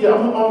almost there.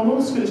 I'm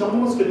almost finished. I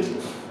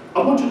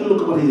want you to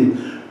look at what he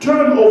did.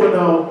 Turn over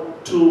now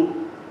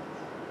to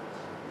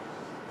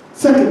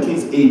 2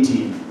 Kings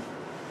 18.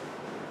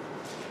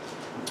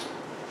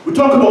 We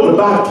talk about the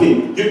bad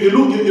king.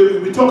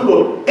 We talk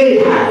about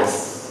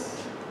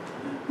Ahaz.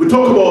 We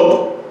talk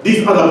about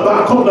these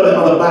couple of the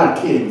other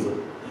bad kings.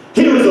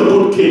 Here is a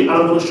good king, and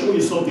I'm going to show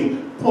you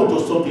something, point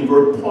out something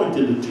very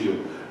pointed to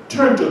you.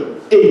 Turn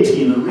to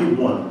 18 and read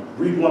 1.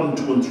 Read 1,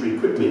 2, and 3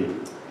 quickly.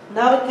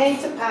 Now it came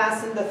to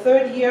pass in the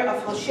 3rd year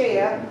of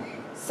Hoshea,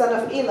 son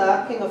of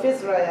Elah, king of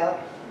Israel,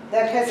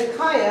 that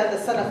Hezekiah,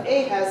 the son of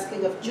Ahaz,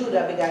 king of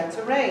Judah, began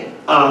to reign.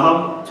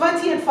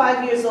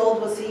 25 years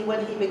old was he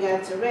when he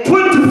began to reign.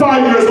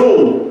 25 years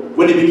old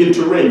when he began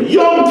to reign.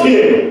 Young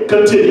king.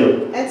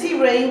 Continue. And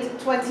he reigned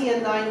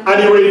 29 years.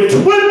 And he reigned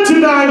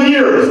 29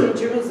 years. In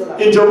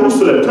Jerusalem. In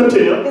Jerusalem.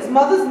 Continue. His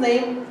mother's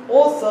name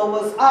also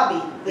was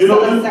Abi, the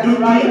son of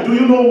Zechariah. Do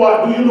you know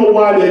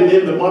why they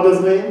named the mother's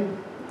name?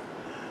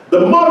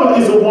 The mother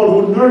is the one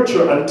who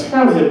nurture and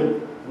tell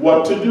him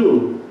what to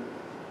do.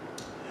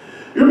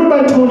 You remember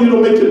I told you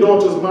don't make your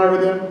daughters marry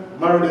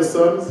their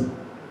sons?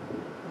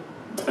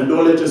 And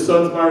don't let your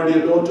sons marry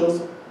their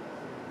daughters?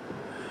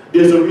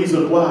 There's a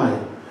reason why.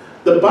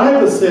 The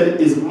Bible said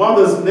his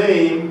mother's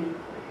name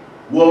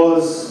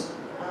was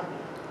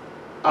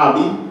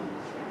Abi.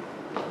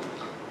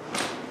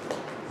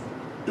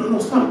 No,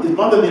 stop. His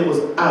mother's name was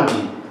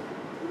Abi.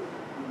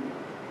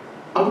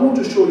 I want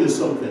to show you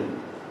something.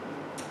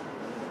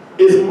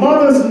 His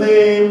mother's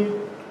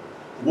name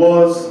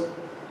was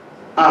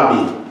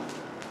Abi.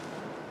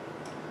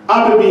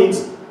 Abi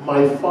means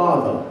my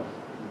father.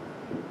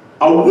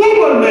 A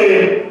woman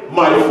named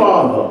my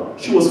father.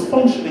 She was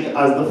functioning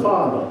as the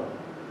father.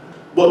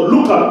 But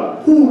look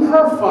at who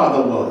her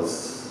father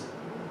was.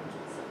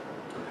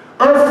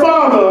 Her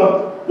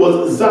father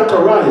was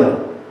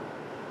Zechariah.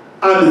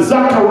 And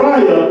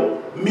Zechariah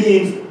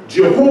means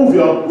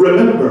Jehovah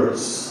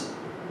remembers.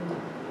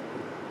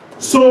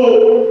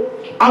 So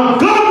a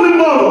godly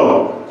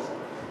mother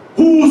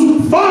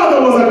whose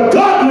father was a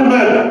godly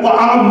man, or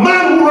a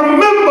man who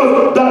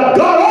remembers that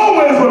God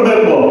always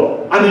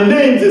remembers, and he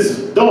names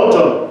his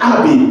daughter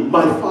Abi,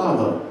 my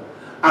father.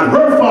 And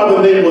her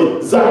father's name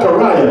was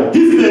Zechariah.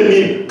 His name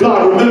means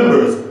God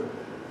remembers.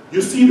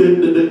 You see,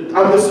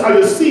 are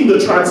you seeing the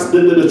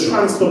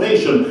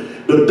transformation?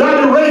 The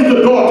daddy raised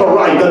the daughter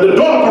right, and the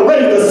daughter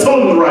raised the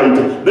son right.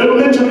 Never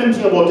mention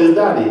anything about his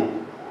daddy.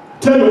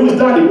 Tell you who his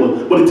daddy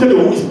was, but he tell you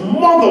who his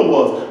mother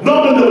was.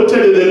 Normally they will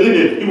tell you their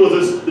lineage. He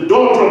was the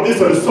daughter of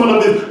this and the son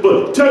of this,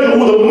 but tell you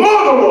who the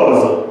mother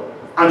was.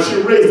 And she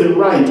raised him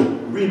right.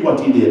 Read what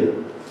he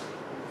did.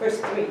 Verse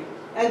 3.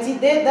 And he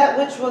did that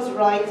which was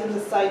right in the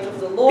sight of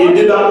the Lord. He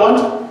did that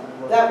what?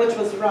 That which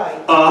was right.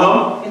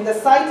 Uh-huh. In the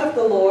sight of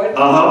the Lord,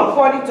 uh-huh,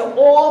 according to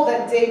all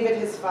that David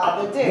his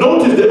father did.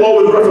 Notice they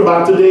always refer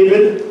back to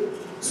David.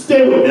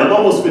 Stay with me, I'm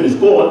almost finished.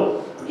 Go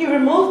on. He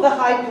removed the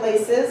high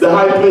places. The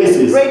high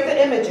places. Break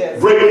the images.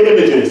 Break the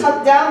images.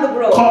 Cut down the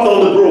groves. Cut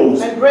down the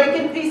groves. And break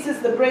in pieces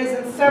the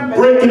brazen serpent.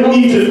 Break in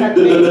pieces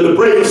the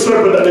brazen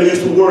serpent that they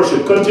used to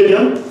worship.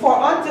 Continue. For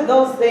unto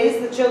those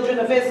days the children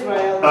of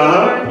Israel did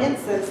burn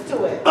incense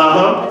to it.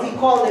 And he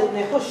called it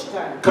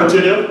Nehushtan.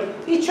 Continue.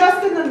 He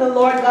trusted in the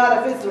Lord God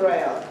of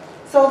Israel,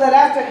 so that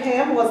after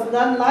him was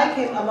none like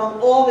him among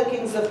all the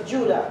kings of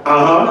Judah,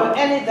 nor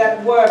any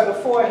that were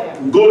before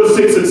him. Go to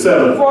 6 and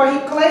 7. For he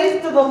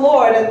clave to the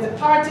Lord and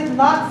departed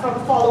not from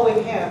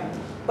following him,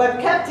 but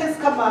kept his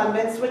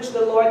commandments which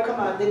the Lord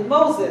commanded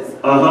Moses.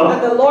 Uh-huh.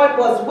 And the Lord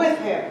was with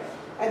him,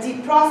 and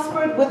he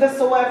prospered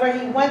whithersoever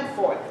he went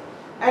forth.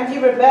 And he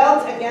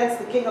rebelled against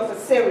the king of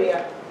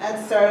Assyria,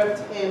 and served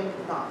him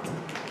not.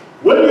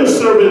 When you're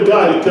serving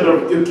God, you can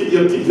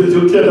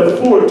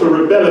afford to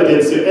rebel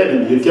against your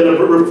enemy. You can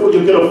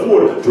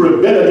afford to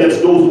rebel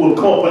against those who will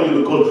come upon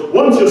you, because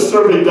once you're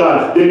serving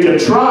God, they can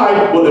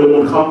try, but they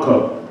won't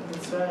conquer.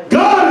 That's right.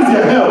 God is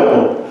your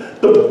helper.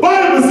 The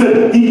Bible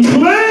said he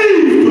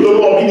clave to the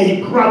Lord, meaning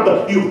he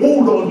grabbed, he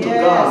hold on to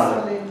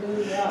God.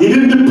 Hallelujah. He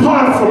didn't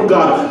depart from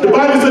God. The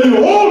Bible said he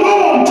hold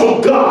on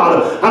to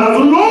God, and as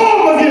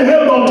long as he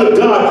held on to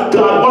God,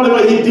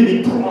 whatever he did,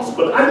 he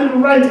prospered. I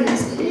didn't write it,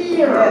 it's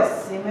here.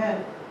 Yes,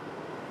 amen.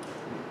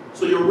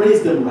 So you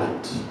raised them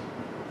right.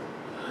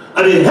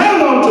 And he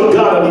held on to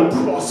God and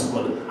he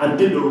prospered and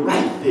did the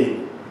right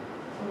thing.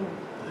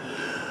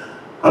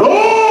 And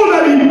all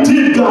that he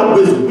did, God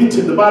was with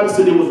him. The Bible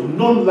said there was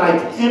none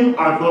like him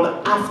or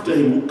none after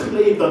him who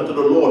claved unto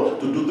the Lord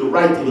to do the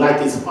right thing, like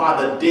his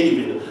father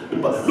David.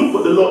 But look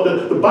what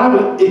the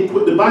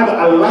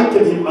Bible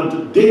likened him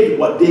unto David,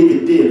 what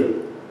David did.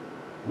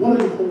 What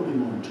are you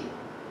holding on to?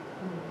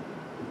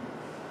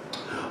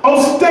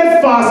 How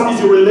steadfast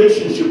is your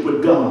relationship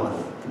with God?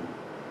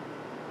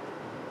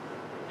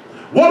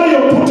 What are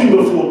you putting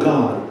before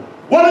God?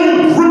 What are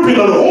you gripping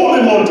and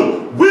holding on to?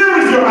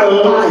 Where is your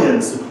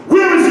alliance?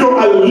 Where is your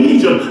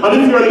allegiance?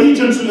 And if your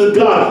allegiance is with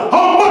God,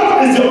 how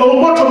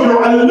much of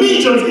your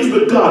allegiance is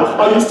with God?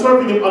 Are you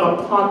serving him on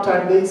a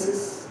part-time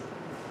basis?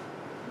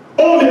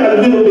 Only a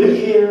little bit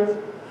here.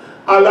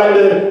 I like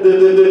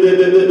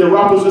the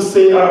rappers will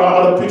say,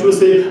 or the preacher will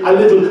say,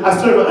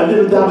 I serve a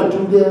little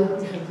dabba there.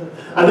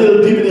 A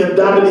little dibbity and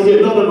dabbity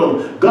here.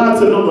 No. God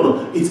said,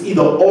 no. It's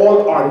either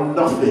all or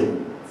nothing.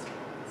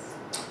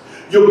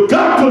 You've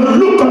got to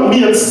look at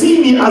me and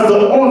see me as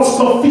the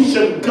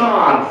all-sufficient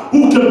God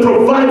who can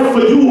provide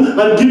for you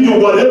and give you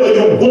whatever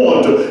you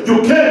want.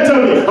 You can't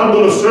tell me, I'm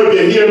going to serve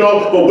you here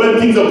now, but when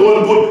things are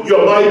going good,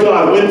 you're my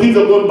God. When things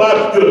are going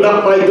bad, you're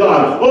not my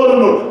God. Oh,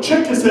 no.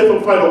 Check yourself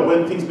and find out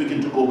when things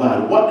begin to go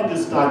bad. What did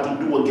you start to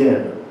do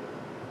again?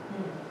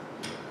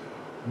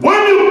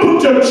 When you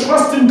put your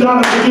trust in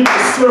God and begin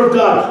to serve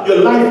God, your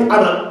life on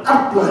an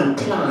upline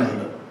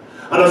climb.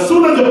 And as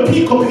soon as you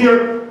peak up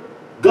here,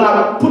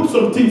 God put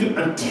some things in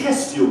and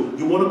test you.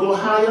 You want to go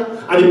higher?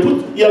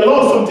 And he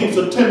allows some things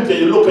to tempt you.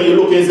 You look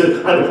and he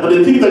says, and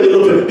the things that you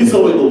look at, this is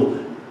how it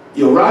goes.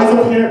 You rise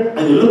up here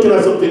and you're looking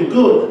at something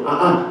good.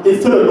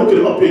 Instead of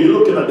looking up here, you're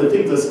looking at the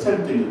things that's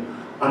tempting you.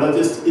 And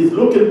it's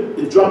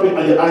dropping,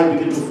 and your eyes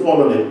begin to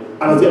fall on it.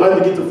 And as your eyes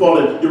begin to fall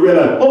on it, you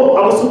realize, oh,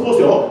 I was supposed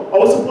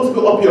to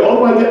go up here. How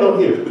do I get down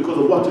here? Because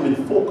of what you've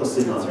been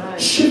focusing on. Right.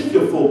 Shift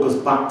your focus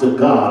back to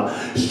God.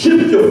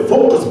 Shift your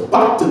focus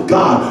back to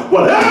God.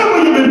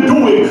 Whatever you've been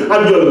doing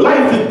and your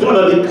life is on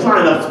a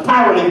decline, and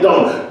spiraling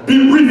down, be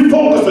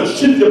refocused and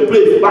shift your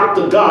place back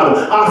to God.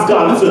 Ask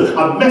God, listen,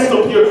 I messed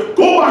up here.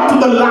 Go back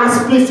to the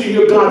last place you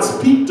hear God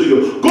speak to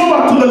you. Go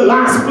back to the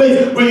last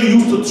place where you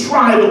used to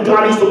thrive and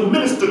God used to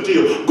minister to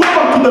you. Go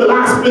back to the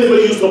last place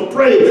where you used to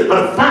pray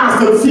and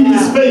fast and seek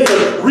his face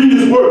and read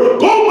his word.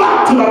 Go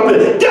back to that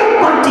place.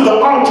 Get back to the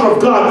altar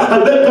of God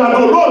and let God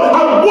know, Lord,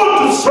 I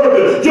want to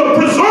serve you. You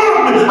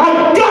preserve me.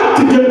 I've got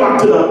to get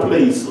back to that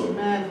place.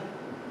 Amen.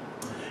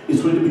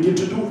 It's when you begin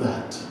to do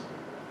that,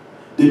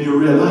 then you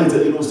realize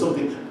that you know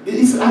something.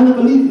 He said, I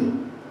never leave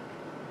you.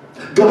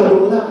 God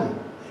don't lie.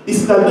 He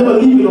said, I'll never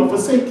leave you nor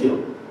forsake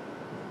you.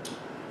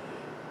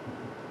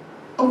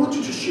 I want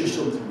you to share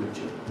something with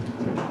you.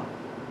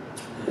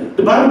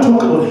 The Bible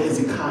talks about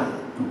Hezekiah.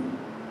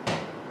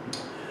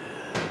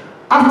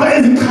 After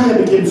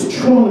Hezekiah became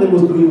strong and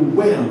was doing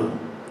well,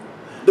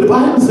 the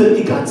Bible said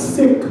he got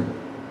sick.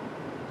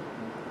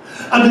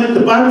 And then the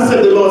Bible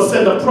said the Lord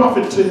sent a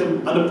prophet to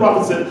him, and the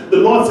prophet said, the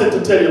Lord said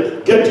to tell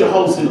you, get your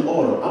house in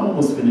order. I'm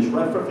almost finished,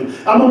 right?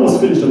 I'm almost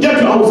finished.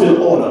 Get your house in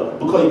order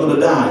because you're going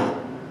to die.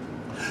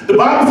 The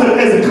Bible said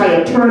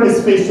Hezekiah turned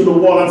his face to the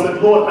wall and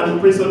said, Lord, and he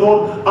praised the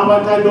Lord, am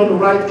I done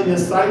right in your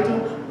sight?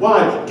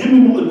 Why? Give me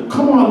more.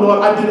 Come on,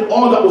 Lord, I did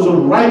all that was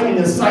right in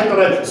your sight,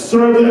 and I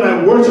served it and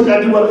I worshiped,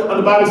 I did what. And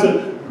the Bible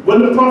said, when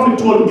the prophet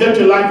told him, get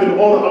your life in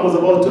order, I was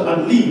about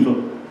to leave.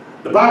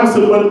 The Bible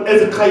said when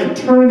Hezekiah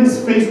turned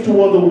his face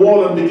toward the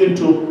wall and began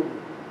to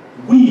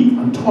weep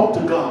and talk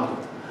to God,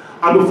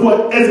 and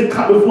before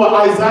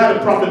Isaiah the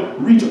prophet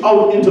reached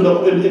out into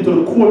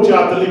the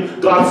courtyard to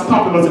leave, God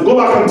stopped him and said, go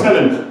back and tell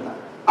him,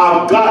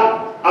 I've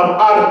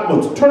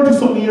added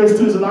 30-something years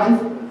to his life?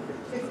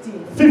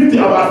 50,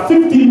 about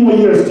 15 more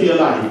years to your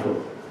life.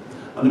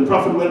 And the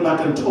prophet went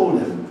back and told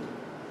him,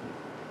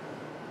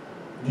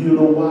 do you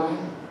know why?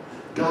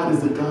 God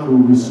is the God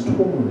who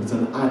restores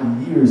and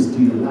adds years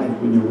to your life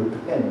when you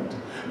repent,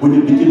 when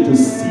you begin to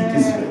seek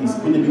his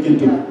face, when you begin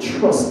to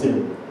trust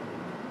him.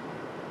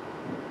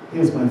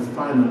 Here's my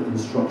final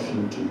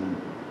instruction to you.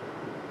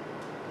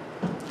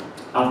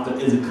 After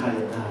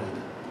Hezekiah died,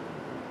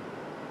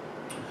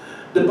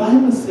 the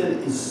Bible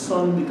said his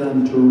son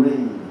began to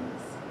reign,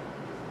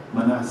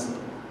 Manasseh.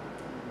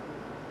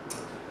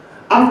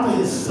 After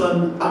his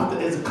son, after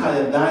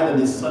Hezekiah died and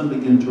his son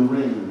began to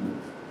reign,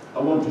 I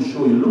want to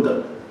show you.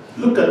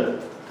 Look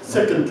at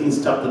 2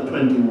 Kings chapter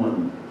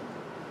 21.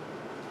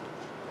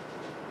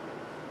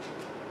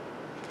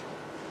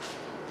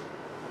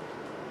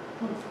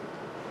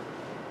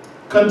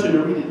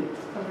 Continue reading.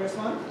 From verse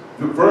 1?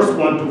 Verse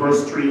 1 to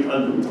verse 3.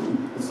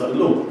 And so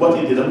look what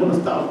he did. I'm going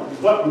to stop.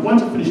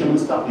 Once you finish, I'm going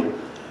to stop here.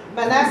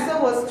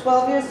 Manasseh was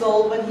 12 years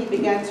old when he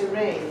began to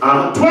reign.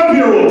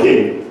 12-year-old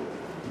king.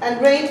 And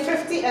reigned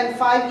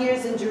 55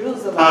 years in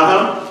Jerusalem.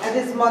 And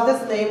his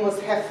mother's name was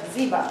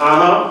Hephzibah.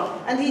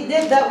 And he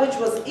did that which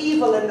was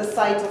evil in the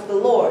sight of the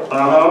Lord,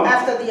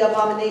 after the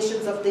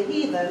abominations of the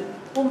heathen,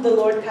 whom the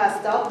Lord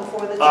cast out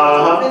before the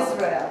children of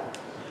Israel.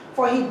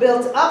 For he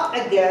built up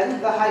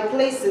again the high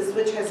places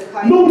which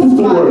Hezekiah his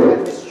father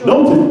had destroyed.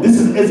 Notice,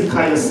 this is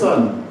Hezekiah's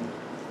son.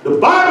 The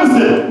Bible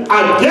said,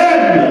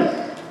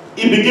 again,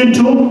 he began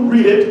to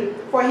read it.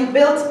 For he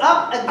built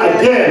up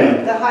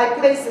again the high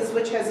places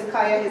which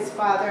Hezekiah his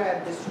father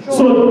had destroyed.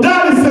 So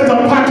that is set a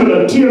pattern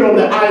and tear down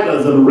the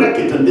idols and wreck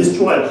it and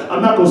destroy it.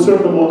 I'm not going to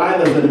serve no more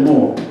idols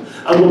anymore.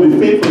 I'm going to be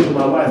faithful to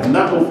my wife. I'm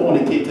not going to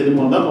fornicate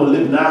anymore. I'm not going to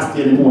live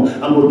nasty anymore.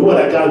 I'm going to do what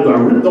I got to do. I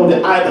rip down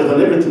the idols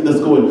and everything that's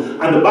going.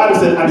 And the Bible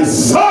said, and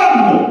his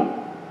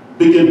son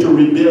began to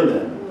rebuild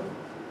them.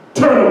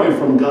 Turn away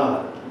from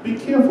God. Be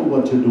careful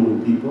what you're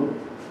doing, people.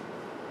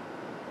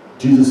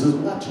 Jesus is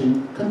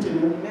watching.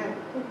 Continue. Amen.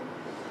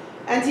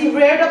 And he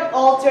reared up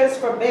altars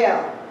for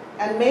Baal,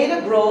 and made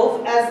a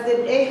grove, as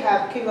did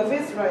Ahab, king of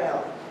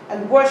Israel,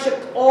 and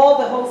worshipped all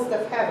the host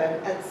of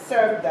heaven, and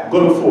served them.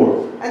 Go to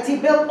 4. And he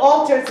built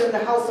altars in the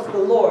house of the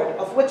Lord,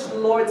 of which the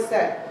Lord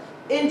said,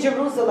 in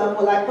Jerusalem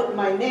will I put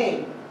my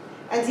name.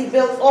 And he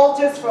built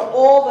altars for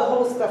all the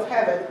host of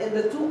heaven in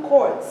the 2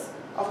 courts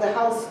of the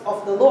house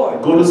of the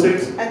Lord. Go to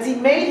 6. And he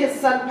made his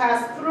son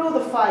pass through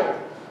the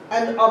fire,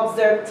 and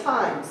observed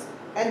times,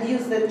 and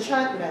used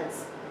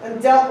enchantments, and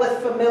dealt with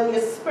familiar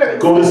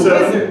spirits and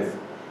wizards.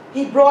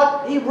 He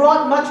wrought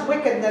much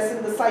wickedness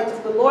in the sight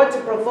of the Lord to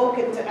provoke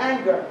him to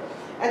anger.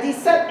 And he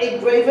set a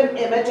graven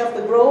image of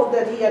the grove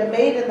that he had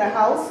made in the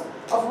house,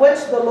 of which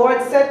the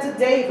Lord said to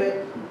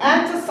David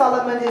and to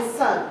Solomon his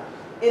son,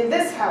 in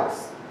this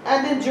house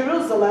and in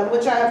Jerusalem,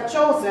 which I have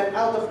chosen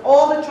out of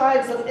all the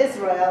tribes of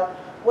Israel,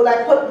 will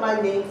I put my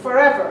name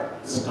forever.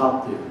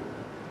 Stop there.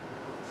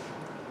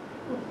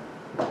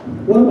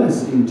 What am I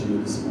saying to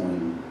you this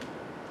morning?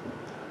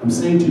 I'm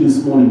saying to you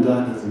this morning,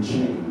 God doesn't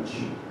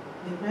change.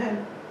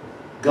 Amen.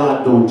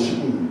 God don't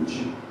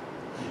change.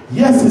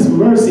 Yes, his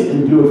mercy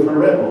endured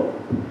forever.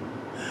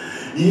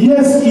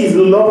 Yes, he is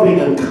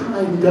loving and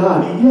kind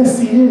God. Yes,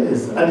 he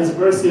is. And his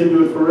mercy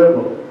endured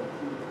forever.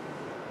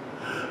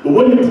 But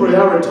when you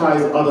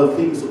prioritize other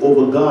things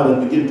over God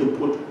and begin to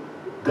put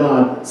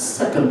God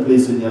second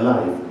place in your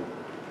life,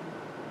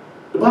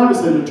 the Bible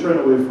says you turn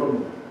away from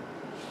him.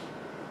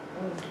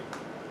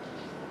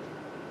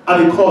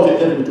 And he calls your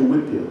enemy to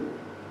whip you.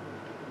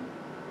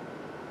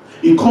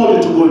 He called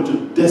you to go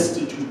into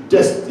destitute,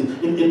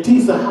 in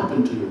things that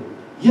happen to you.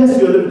 Yes,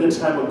 you're living in a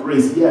time of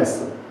grace,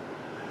 yes.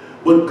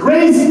 But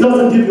grace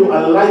doesn't give you a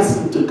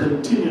license to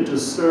continue to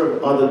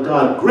serve other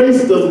God.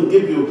 Grace doesn't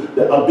give you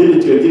the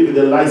ability or give you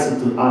the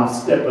license to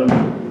step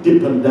and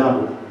dip and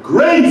dabble.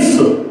 Grace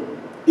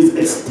is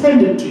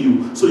extended to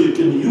you so you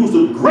can use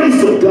the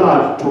grace of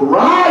God to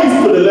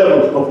rise to the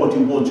level of what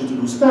he wants you to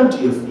do. Stand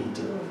to your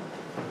feet.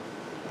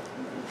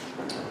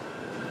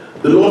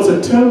 The Lord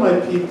said, tell my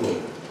people,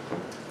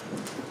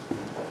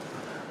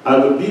 I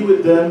will be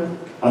with them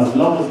as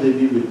long as they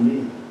be with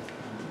me.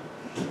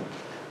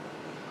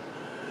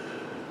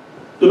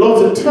 The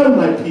Lord said, tell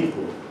my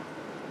people,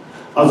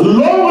 as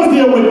long as they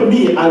are with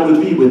me, I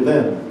will be with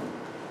them.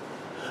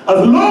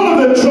 As long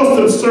as they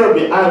trust and serve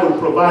me, I will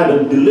provide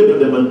and deliver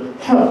them and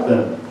help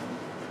them.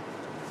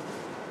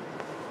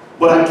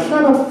 But I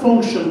cannot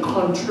function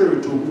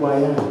contrary to who I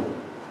am.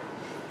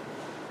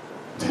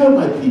 Tell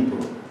my people,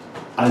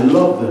 I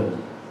love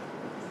them,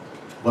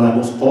 but I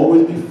must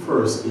always be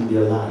first in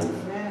their life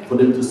for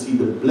them to see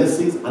the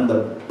blessings and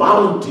the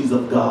bounties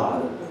of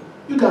God.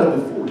 You gotta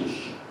be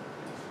foolish.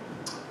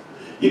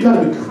 You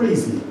gotta be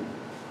crazy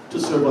to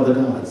serve other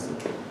gods.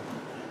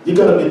 You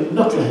gotta be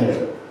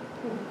knucklehead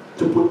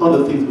to put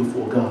other things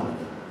before God.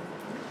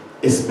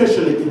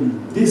 Especially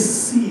in this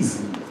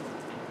season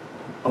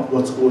of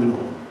what's going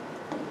on.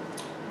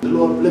 The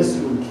Lord bless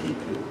you and keep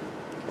you.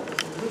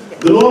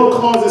 The Lord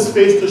cause his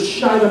face to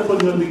shine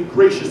upon you and be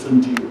gracious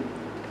unto you.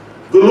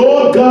 The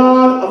Lord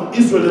God of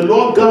Israel, the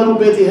Lord God who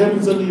made the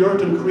heavens and the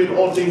earth and created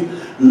all things,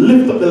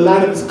 lift up the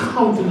light of his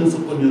countenance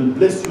upon you and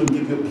bless you and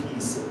give you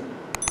peace.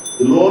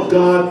 The Lord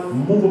God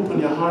move upon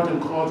your heart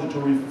and cause you to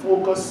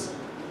refocus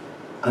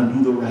and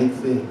do the right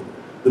thing.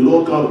 The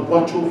Lord God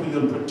watch over you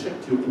and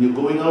protect you in your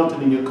going out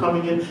and in your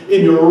coming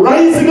in your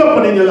rising up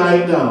and in your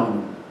lying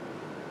down.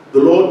 The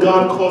Lord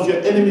God cause your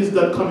enemies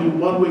that come in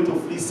one way to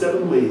flee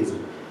 7 ways.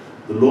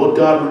 The Lord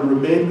God will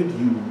remain with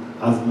you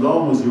as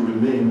long as you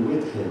remain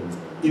with him.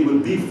 He will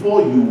be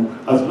for you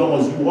as long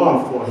as you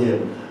are for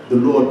him. The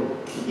Lord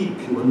keep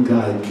you and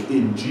guide you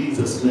in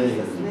Jesus'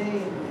 name.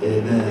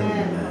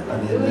 Amen.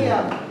 and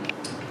amen.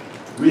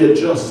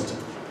 Readjust.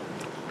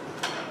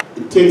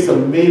 It takes a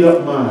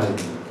made-up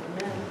mind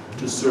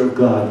to serve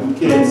God. You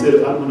can't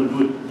say, I'm going to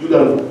do it. You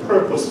got to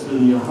purposefully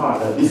in your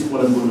heart that this is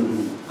what I'm going to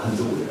do and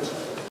do it.